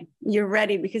 Okay, you're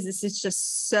ready, because this is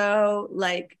just so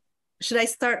like, should I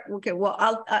start? Okay, well,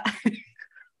 I'll...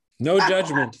 No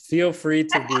judgment. Feel free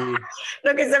to be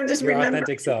because I'm just remembering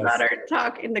authentic self. About our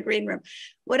talk in the green room.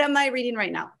 What am I reading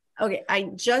right now? Okay, I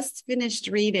just finished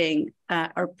reading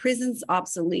Are Prisons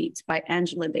Obsolete by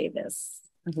Angela Davis,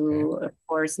 who, of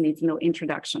course, needs no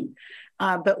introduction.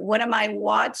 But what am I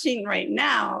watching right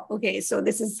now? Okay, so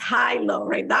this is high-low,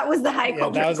 right? That was the high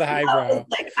culture. That was the highbrow.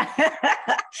 Like,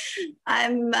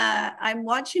 I'm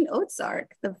watching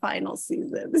Ozark, the final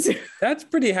season. That's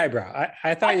pretty highbrow.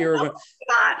 I thought you were going.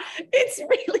 It's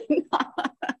really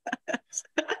not.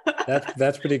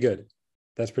 That's pretty good.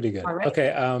 That's pretty good. Right.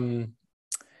 Okay.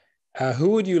 Who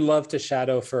would you love to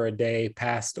shadow for a day,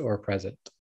 past or present?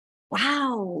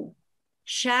 Wow.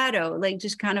 Shadow, like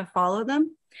just kind of follow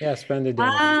them? Yeah, spend a day.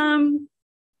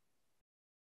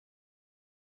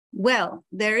 Well,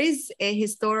 there is a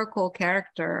historical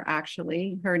character,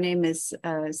 actually. Her name is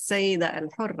Sayyida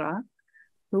al-Hurra,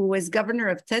 who was governor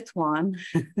of Tetuan.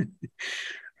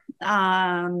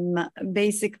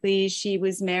 Basically, she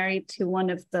was married to one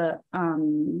of the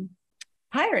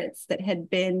pirates that had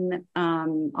been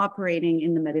operating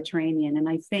in the Mediterranean. And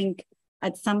I think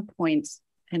at some point,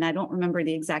 and I don't remember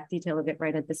the exact detail of it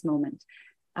right at this moment,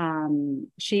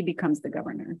 she becomes the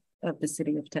governor of the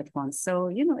city of Tetuan. So,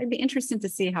 you know, it'd be interesting to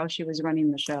see how she was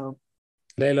running the show.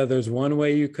 Laila, there's one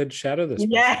way you could shadow this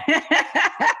person. Yeah.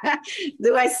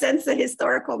 Do I sense a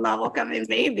historical novel coming?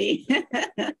 Maybe.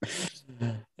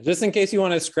 Just in case you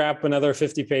want to scrap another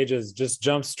 50 pages, just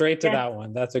jump straight to that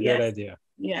one. That's a good idea.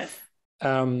 Yes.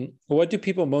 What do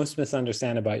people most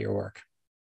misunderstand about your work?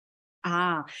 You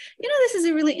know, this is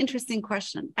a really interesting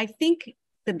question. I think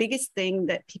the biggest thing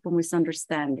that people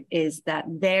misunderstand is that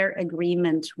their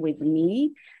agreement with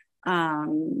me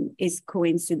is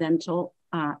coincidental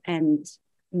and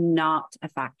not a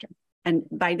factor. And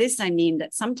by this, I mean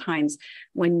that sometimes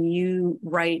when you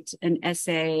write an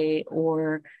essay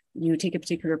or you take a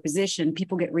particular position,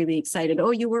 people get really excited.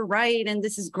 Oh, you were right. And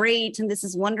this is great. And this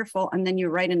is wonderful. And then you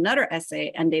write another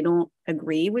essay and they don't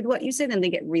agree with what you said and they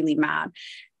get really mad.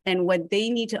 And what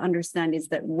they need to understand is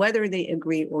that whether they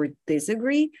agree or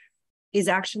disagree is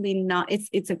actually not,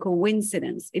 it's a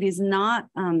coincidence. It is not,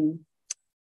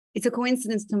 it's a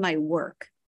coincidence to my work,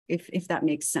 if that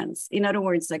makes sense. In other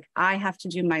words, like I have to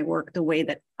do my work the way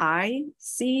that I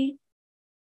see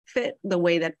fit, the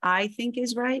way that I think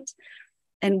is right.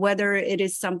 And whether it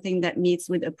is something that meets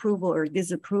with approval or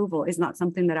disapproval is not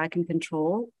something that I can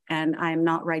control. And I'm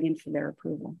not writing for their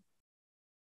approval.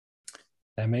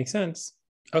 That makes sense.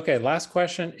 Okay, last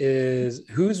question is,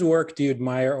 whose work do you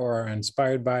admire or are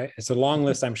inspired by? It's a long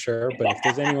list, I'm sure, but if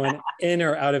there's anyone in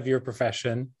or out of your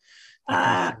profession.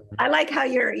 I like how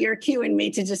you're cueing me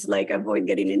to just like avoid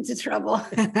getting into trouble.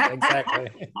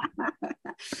 Exactly.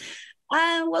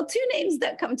 Well, two names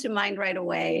that come to mind right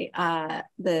away,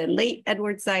 the late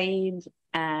Edward Said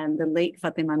and the late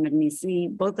Fatima Mernissi,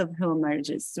 both of whom are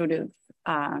just sort of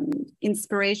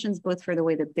inspirations, both for the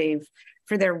way that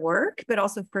for their work, but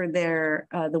also for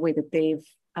the way that they've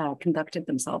conducted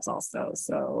themselves also.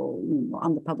 So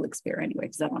on the public sphere anyway,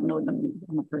 because I don't know them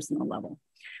on a personal level.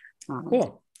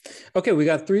 Cool. Okay, we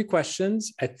got 3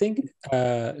 questions. I think,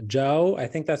 Joe, I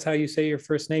think that's how you say your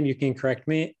first name. You can correct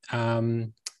me.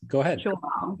 Go ahead. Sure.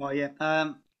 Oh,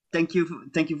 yeah. Thank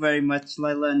you very much,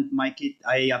 Laila and Mikey.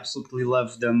 I absolutely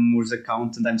love the Moor's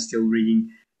Account, and I'm still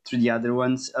reading through the other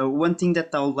ones. One thing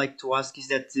that I would like to ask is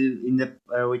that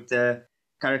with the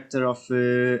character of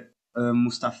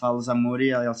Mustafa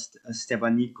Al-Zamouri,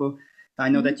 Estebanico, I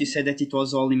know that you said that it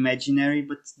was all imaginary,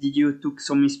 but did you took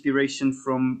some inspiration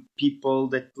from people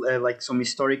that, like some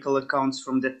historical accounts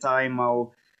from that time,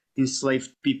 how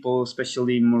enslaved people,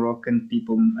 especially Moroccan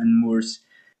people and Moors,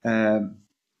 some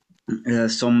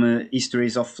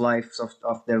histories of lives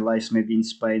of their lives, maybe in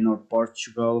Spain or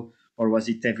Portugal, or was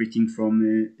it everything from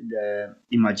the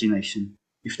imagination?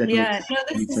 If that makes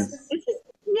sense.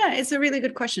 Yeah, it's a really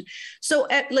good question. So,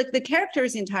 like the character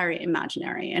is entirely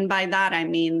imaginary, and by that I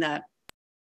mean that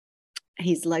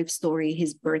his life story,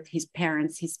 his birth, his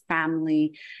parents, his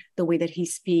family, the way that he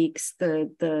speaks,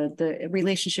 the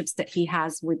relationships that he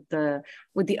has with the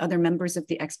other members of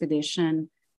the expedition.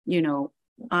 You know,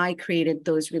 I created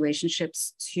those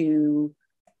relationships to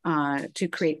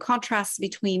create contrasts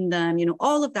between them. You know,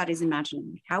 all of that is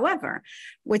imaginary. However,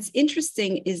 what's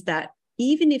interesting is that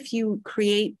even if you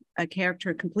create a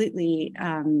character completely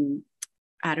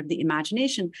out of the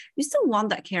imagination, you still want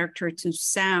that character to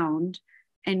sound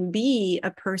and be a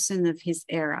person of his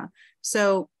era.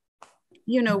 So,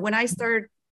 you know, when I started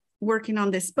working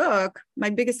on this book, my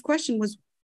biggest question was,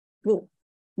 well,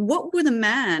 what would a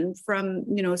man from,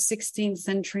 16th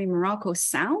century Morocco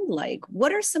sound like?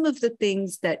 What are some of the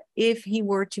things that if he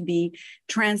were to be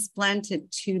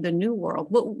transplanted to the New World,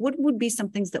 what would be some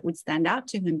things that would stand out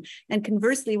to him? And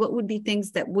conversely, what would be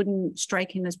things that wouldn't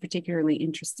strike him as particularly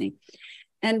interesting?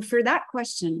 And for that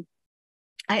question,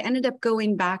 I ended up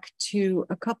going back to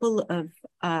a couple of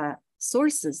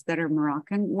sources that are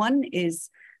Moroccan. One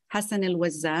is Hassan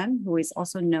el-Wazzan, who is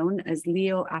also known as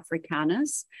Leo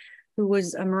Africanus, who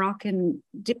was a Moroccan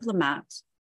diplomat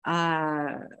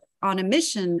on a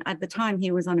mission. At the time,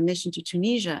 he was on a mission to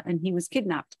Tunisia, and he was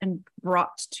kidnapped and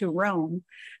brought to Rome,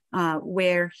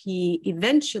 where he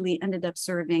eventually ended up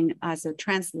serving as a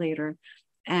translator.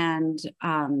 And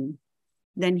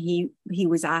then he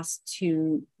was asked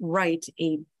to write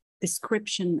a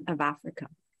description of Africa.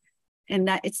 And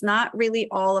that it's not really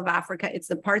all of Africa, it's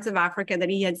the parts of Africa that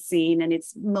he had seen, and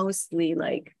it's mostly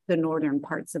like the northern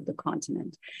parts of the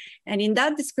continent. And in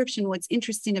that description, what's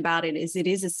interesting about it is a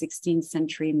 16th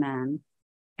century man.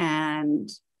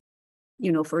 And,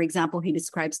 for example, he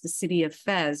describes the city of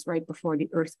Fez right before the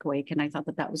earthquake. And I thought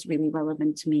that was really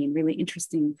relevant to me and really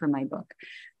interesting for my book.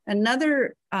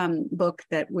 Another book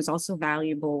that was also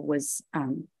valuable was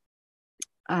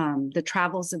The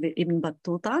Travels of Ibn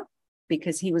Battuta,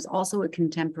 because he was also a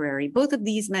contemporary. Both of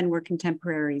these men were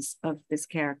contemporaries of this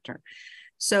character.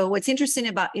 So what's interesting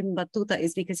about Ibn Battuta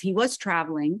is because he was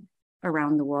traveling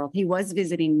around the world, he was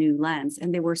visiting new lands,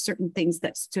 and there were certain things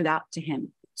that stood out to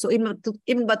him. So Ibn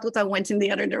Battuta went in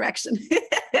the other direction.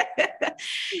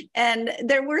 And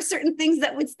there were certain things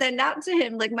that would stand out to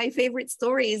him. Like my favorite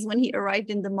story is when he arrived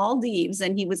in the Maldives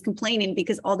and he was complaining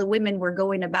because all the women were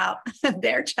going about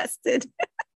bare-chested.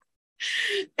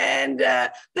 And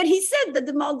but he said that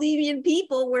the Maldivian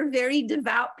people were very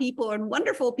devout people and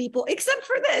wonderful people, except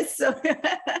for this. So,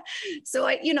 so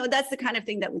that's the kind of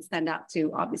thing that would stand out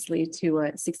to, obviously, to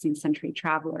a 16th century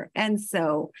traveler. And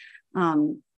so,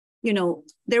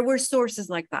 there were sources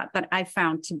like that I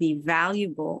found to be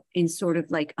valuable in sort of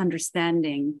like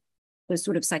understanding the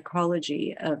sort of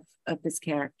psychology of this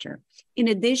character. In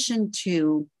addition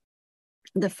to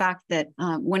the fact that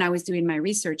when I was doing my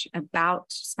research about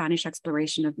Spanish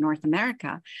exploration of North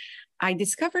America, I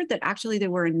discovered that actually there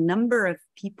were a number of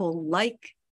people like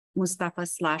Mustafa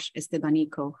 /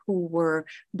 Estebanico who were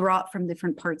brought from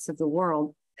different parts of the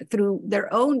world through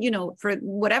their own, for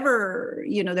whatever,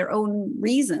 their own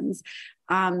reasons,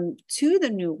 to the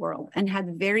New World, and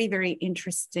had very, very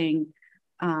interesting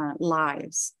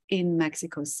lives in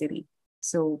Mexico City.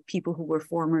 So people who were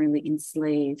formerly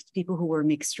enslaved, people who were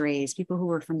mixed race, people who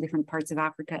were from different parts of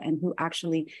Africa, and who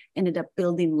actually ended up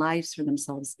building lives for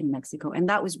themselves in Mexico. And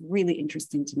that was really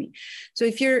interesting to me. So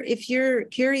if you're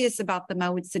curious about them,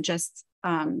 I would suggest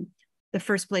the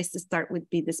first place to start would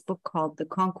be this book called The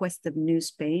Conquest of New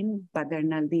Spain by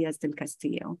Bernal Diaz del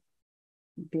Castillo.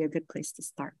 It'd be a good place to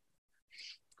start.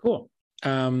 Cool.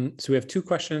 So we have two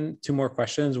more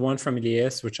questions. One from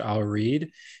Elias, which I'll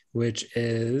read, which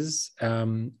is,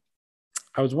 I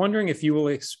was wondering if you will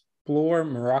explore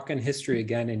Moroccan history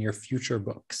again in your future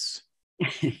books.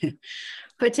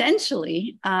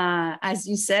 Potentially. As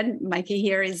you said, Mikey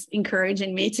here is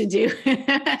encouraging me to do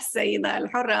Sayyida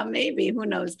al-Hurra, maybe, who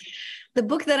knows. The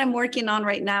book that I'm working on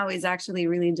right now is actually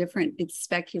really different. It's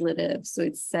speculative, so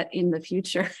it's set in the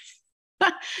future.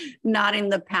 Not in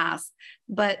the past,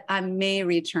 but I may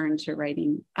return to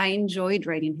writing. I enjoyed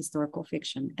writing historical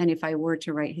fiction. And if I were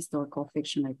to write historical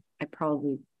fiction, I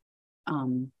probably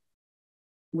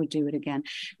would do it again.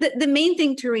 The main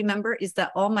thing to remember is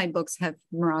that all my books have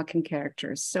Moroccan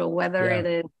characters. So whether it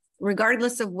is,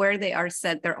 regardless of where they are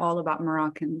set, they're all about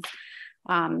Moroccans.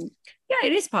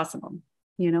 It is possible.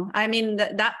 I mean,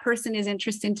 that person is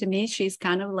interesting to me. She's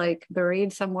kind of like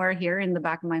buried somewhere here in the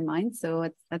back of my mind. So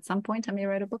at some point, I may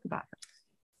write a book about her.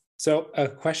 So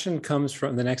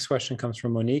the next question comes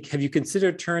from Monique. Have you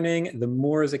considered turning the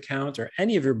Moor's Account or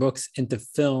any of your books into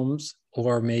films,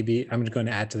 or maybe, I'm going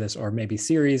to add to this, or maybe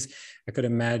series? I could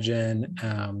imagine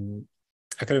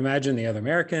The Other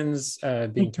Americans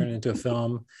being turned into a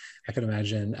film. I could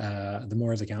imagine the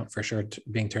Moor's Account for sure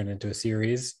being turned into a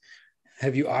series.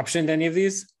 Have you optioned any of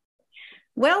these?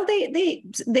 Well, they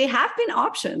have been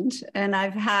optioned, and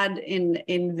I've had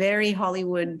in very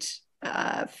Hollywood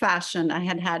fashion, I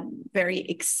had very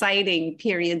exciting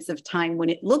periods of time when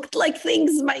it looked like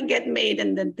things might get made,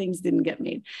 and then things didn't get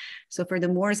made. So for the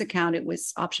Moor's Account, it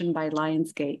was optioned by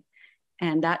Lionsgate,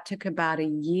 and that took about a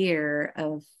year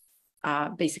of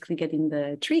basically getting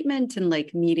the treatment and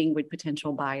like meeting with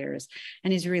potential buyers.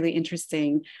 And it's really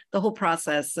interesting, the whole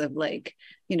process of like,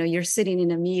 you're sitting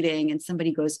in a meeting and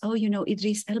somebody goes, oh,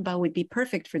 Idris Elba would be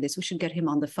perfect for this. We should get him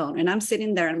on the phone. And I'm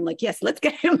sitting there and I'm like, yes, let's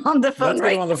get him on the phone. Let's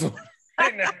get him on the phone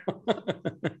right now.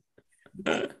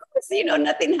 So,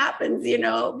 nothing happens,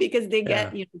 because they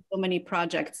get so many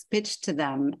projects pitched to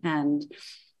them. And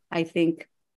I think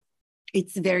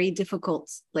it's very difficult.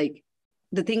 Like,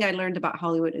 the thing I learned about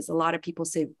Hollywood is a lot of people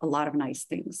say a lot of nice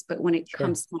things, but when it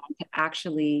comes time to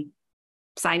actually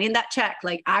signing that check,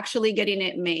 like actually getting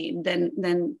it made,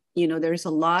 then there's a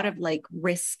lot of like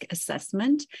risk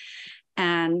assessment.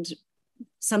 And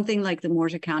something like the Moor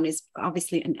Account is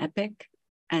obviously an epic.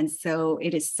 And so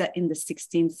it is set in the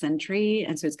 16th century.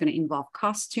 And so it's going to involve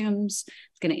costumes.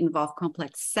 It's going to involve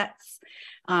complex sets.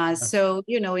 So,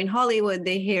 in Hollywood,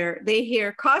 they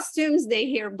hear costumes, they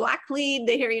hear black lead,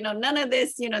 they hear, none of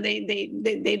this,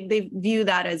 they view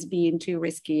that as being too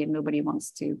risky, and nobody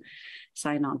wants to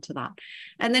sign on to that.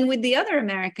 And then with The Other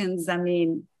Americans, I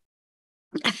mean,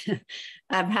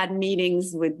 I've had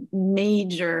meetings with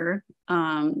major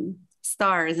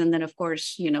stars, and then of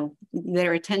course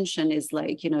their attention is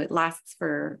like it lasts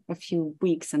for a few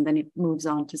weeks and then it moves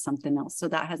on to something else. So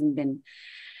that hasn't been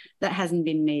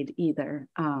made either.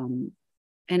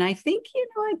 And I think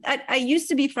I used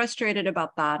to be frustrated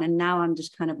about that, and now I'm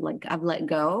just kind of like, I've let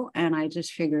go, and I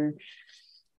just figure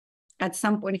at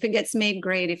some point, if it gets made,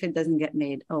 great. If it doesn't get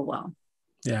made, oh well.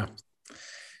 Yeah.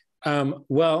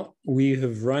 Well, we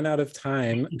have run out of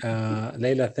time.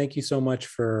 Laila, thank you so much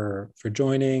for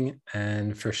joining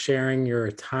and for sharing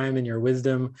your time and your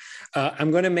wisdom.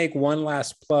 I'm going to make one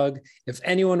last plug. If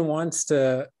anyone wants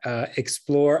to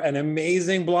explore an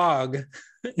amazing blog,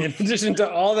 in addition to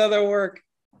all the other work,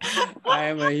 I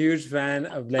am a huge fan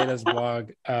of Laila's blog.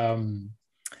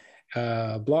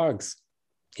 Blogs,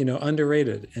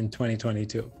 underrated in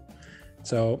 2022.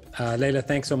 So Laila,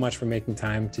 thanks so much for making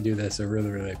time to do this. I really,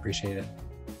 really appreciate it.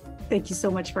 Thank you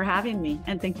so much for having me.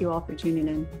 And thank you all for tuning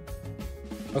in.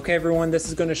 Okay, everyone, this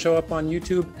is going to show up on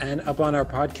YouTube and up on our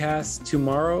podcast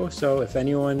tomorrow. So if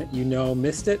anyone you know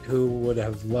missed it, who would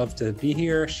have loved to be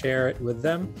here, share it with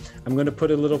them. I'm going to put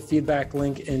a little feedback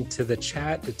link into the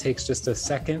chat. It takes just a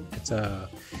second. It's a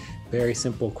very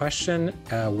simple question.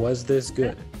 Was this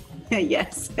good?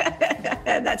 Yes,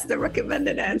 that's the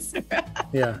recommended answer.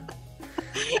 Yeah.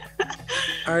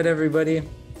 All right, everybody.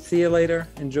 See you later.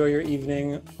 Enjoy your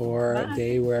evening or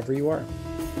day wherever you are.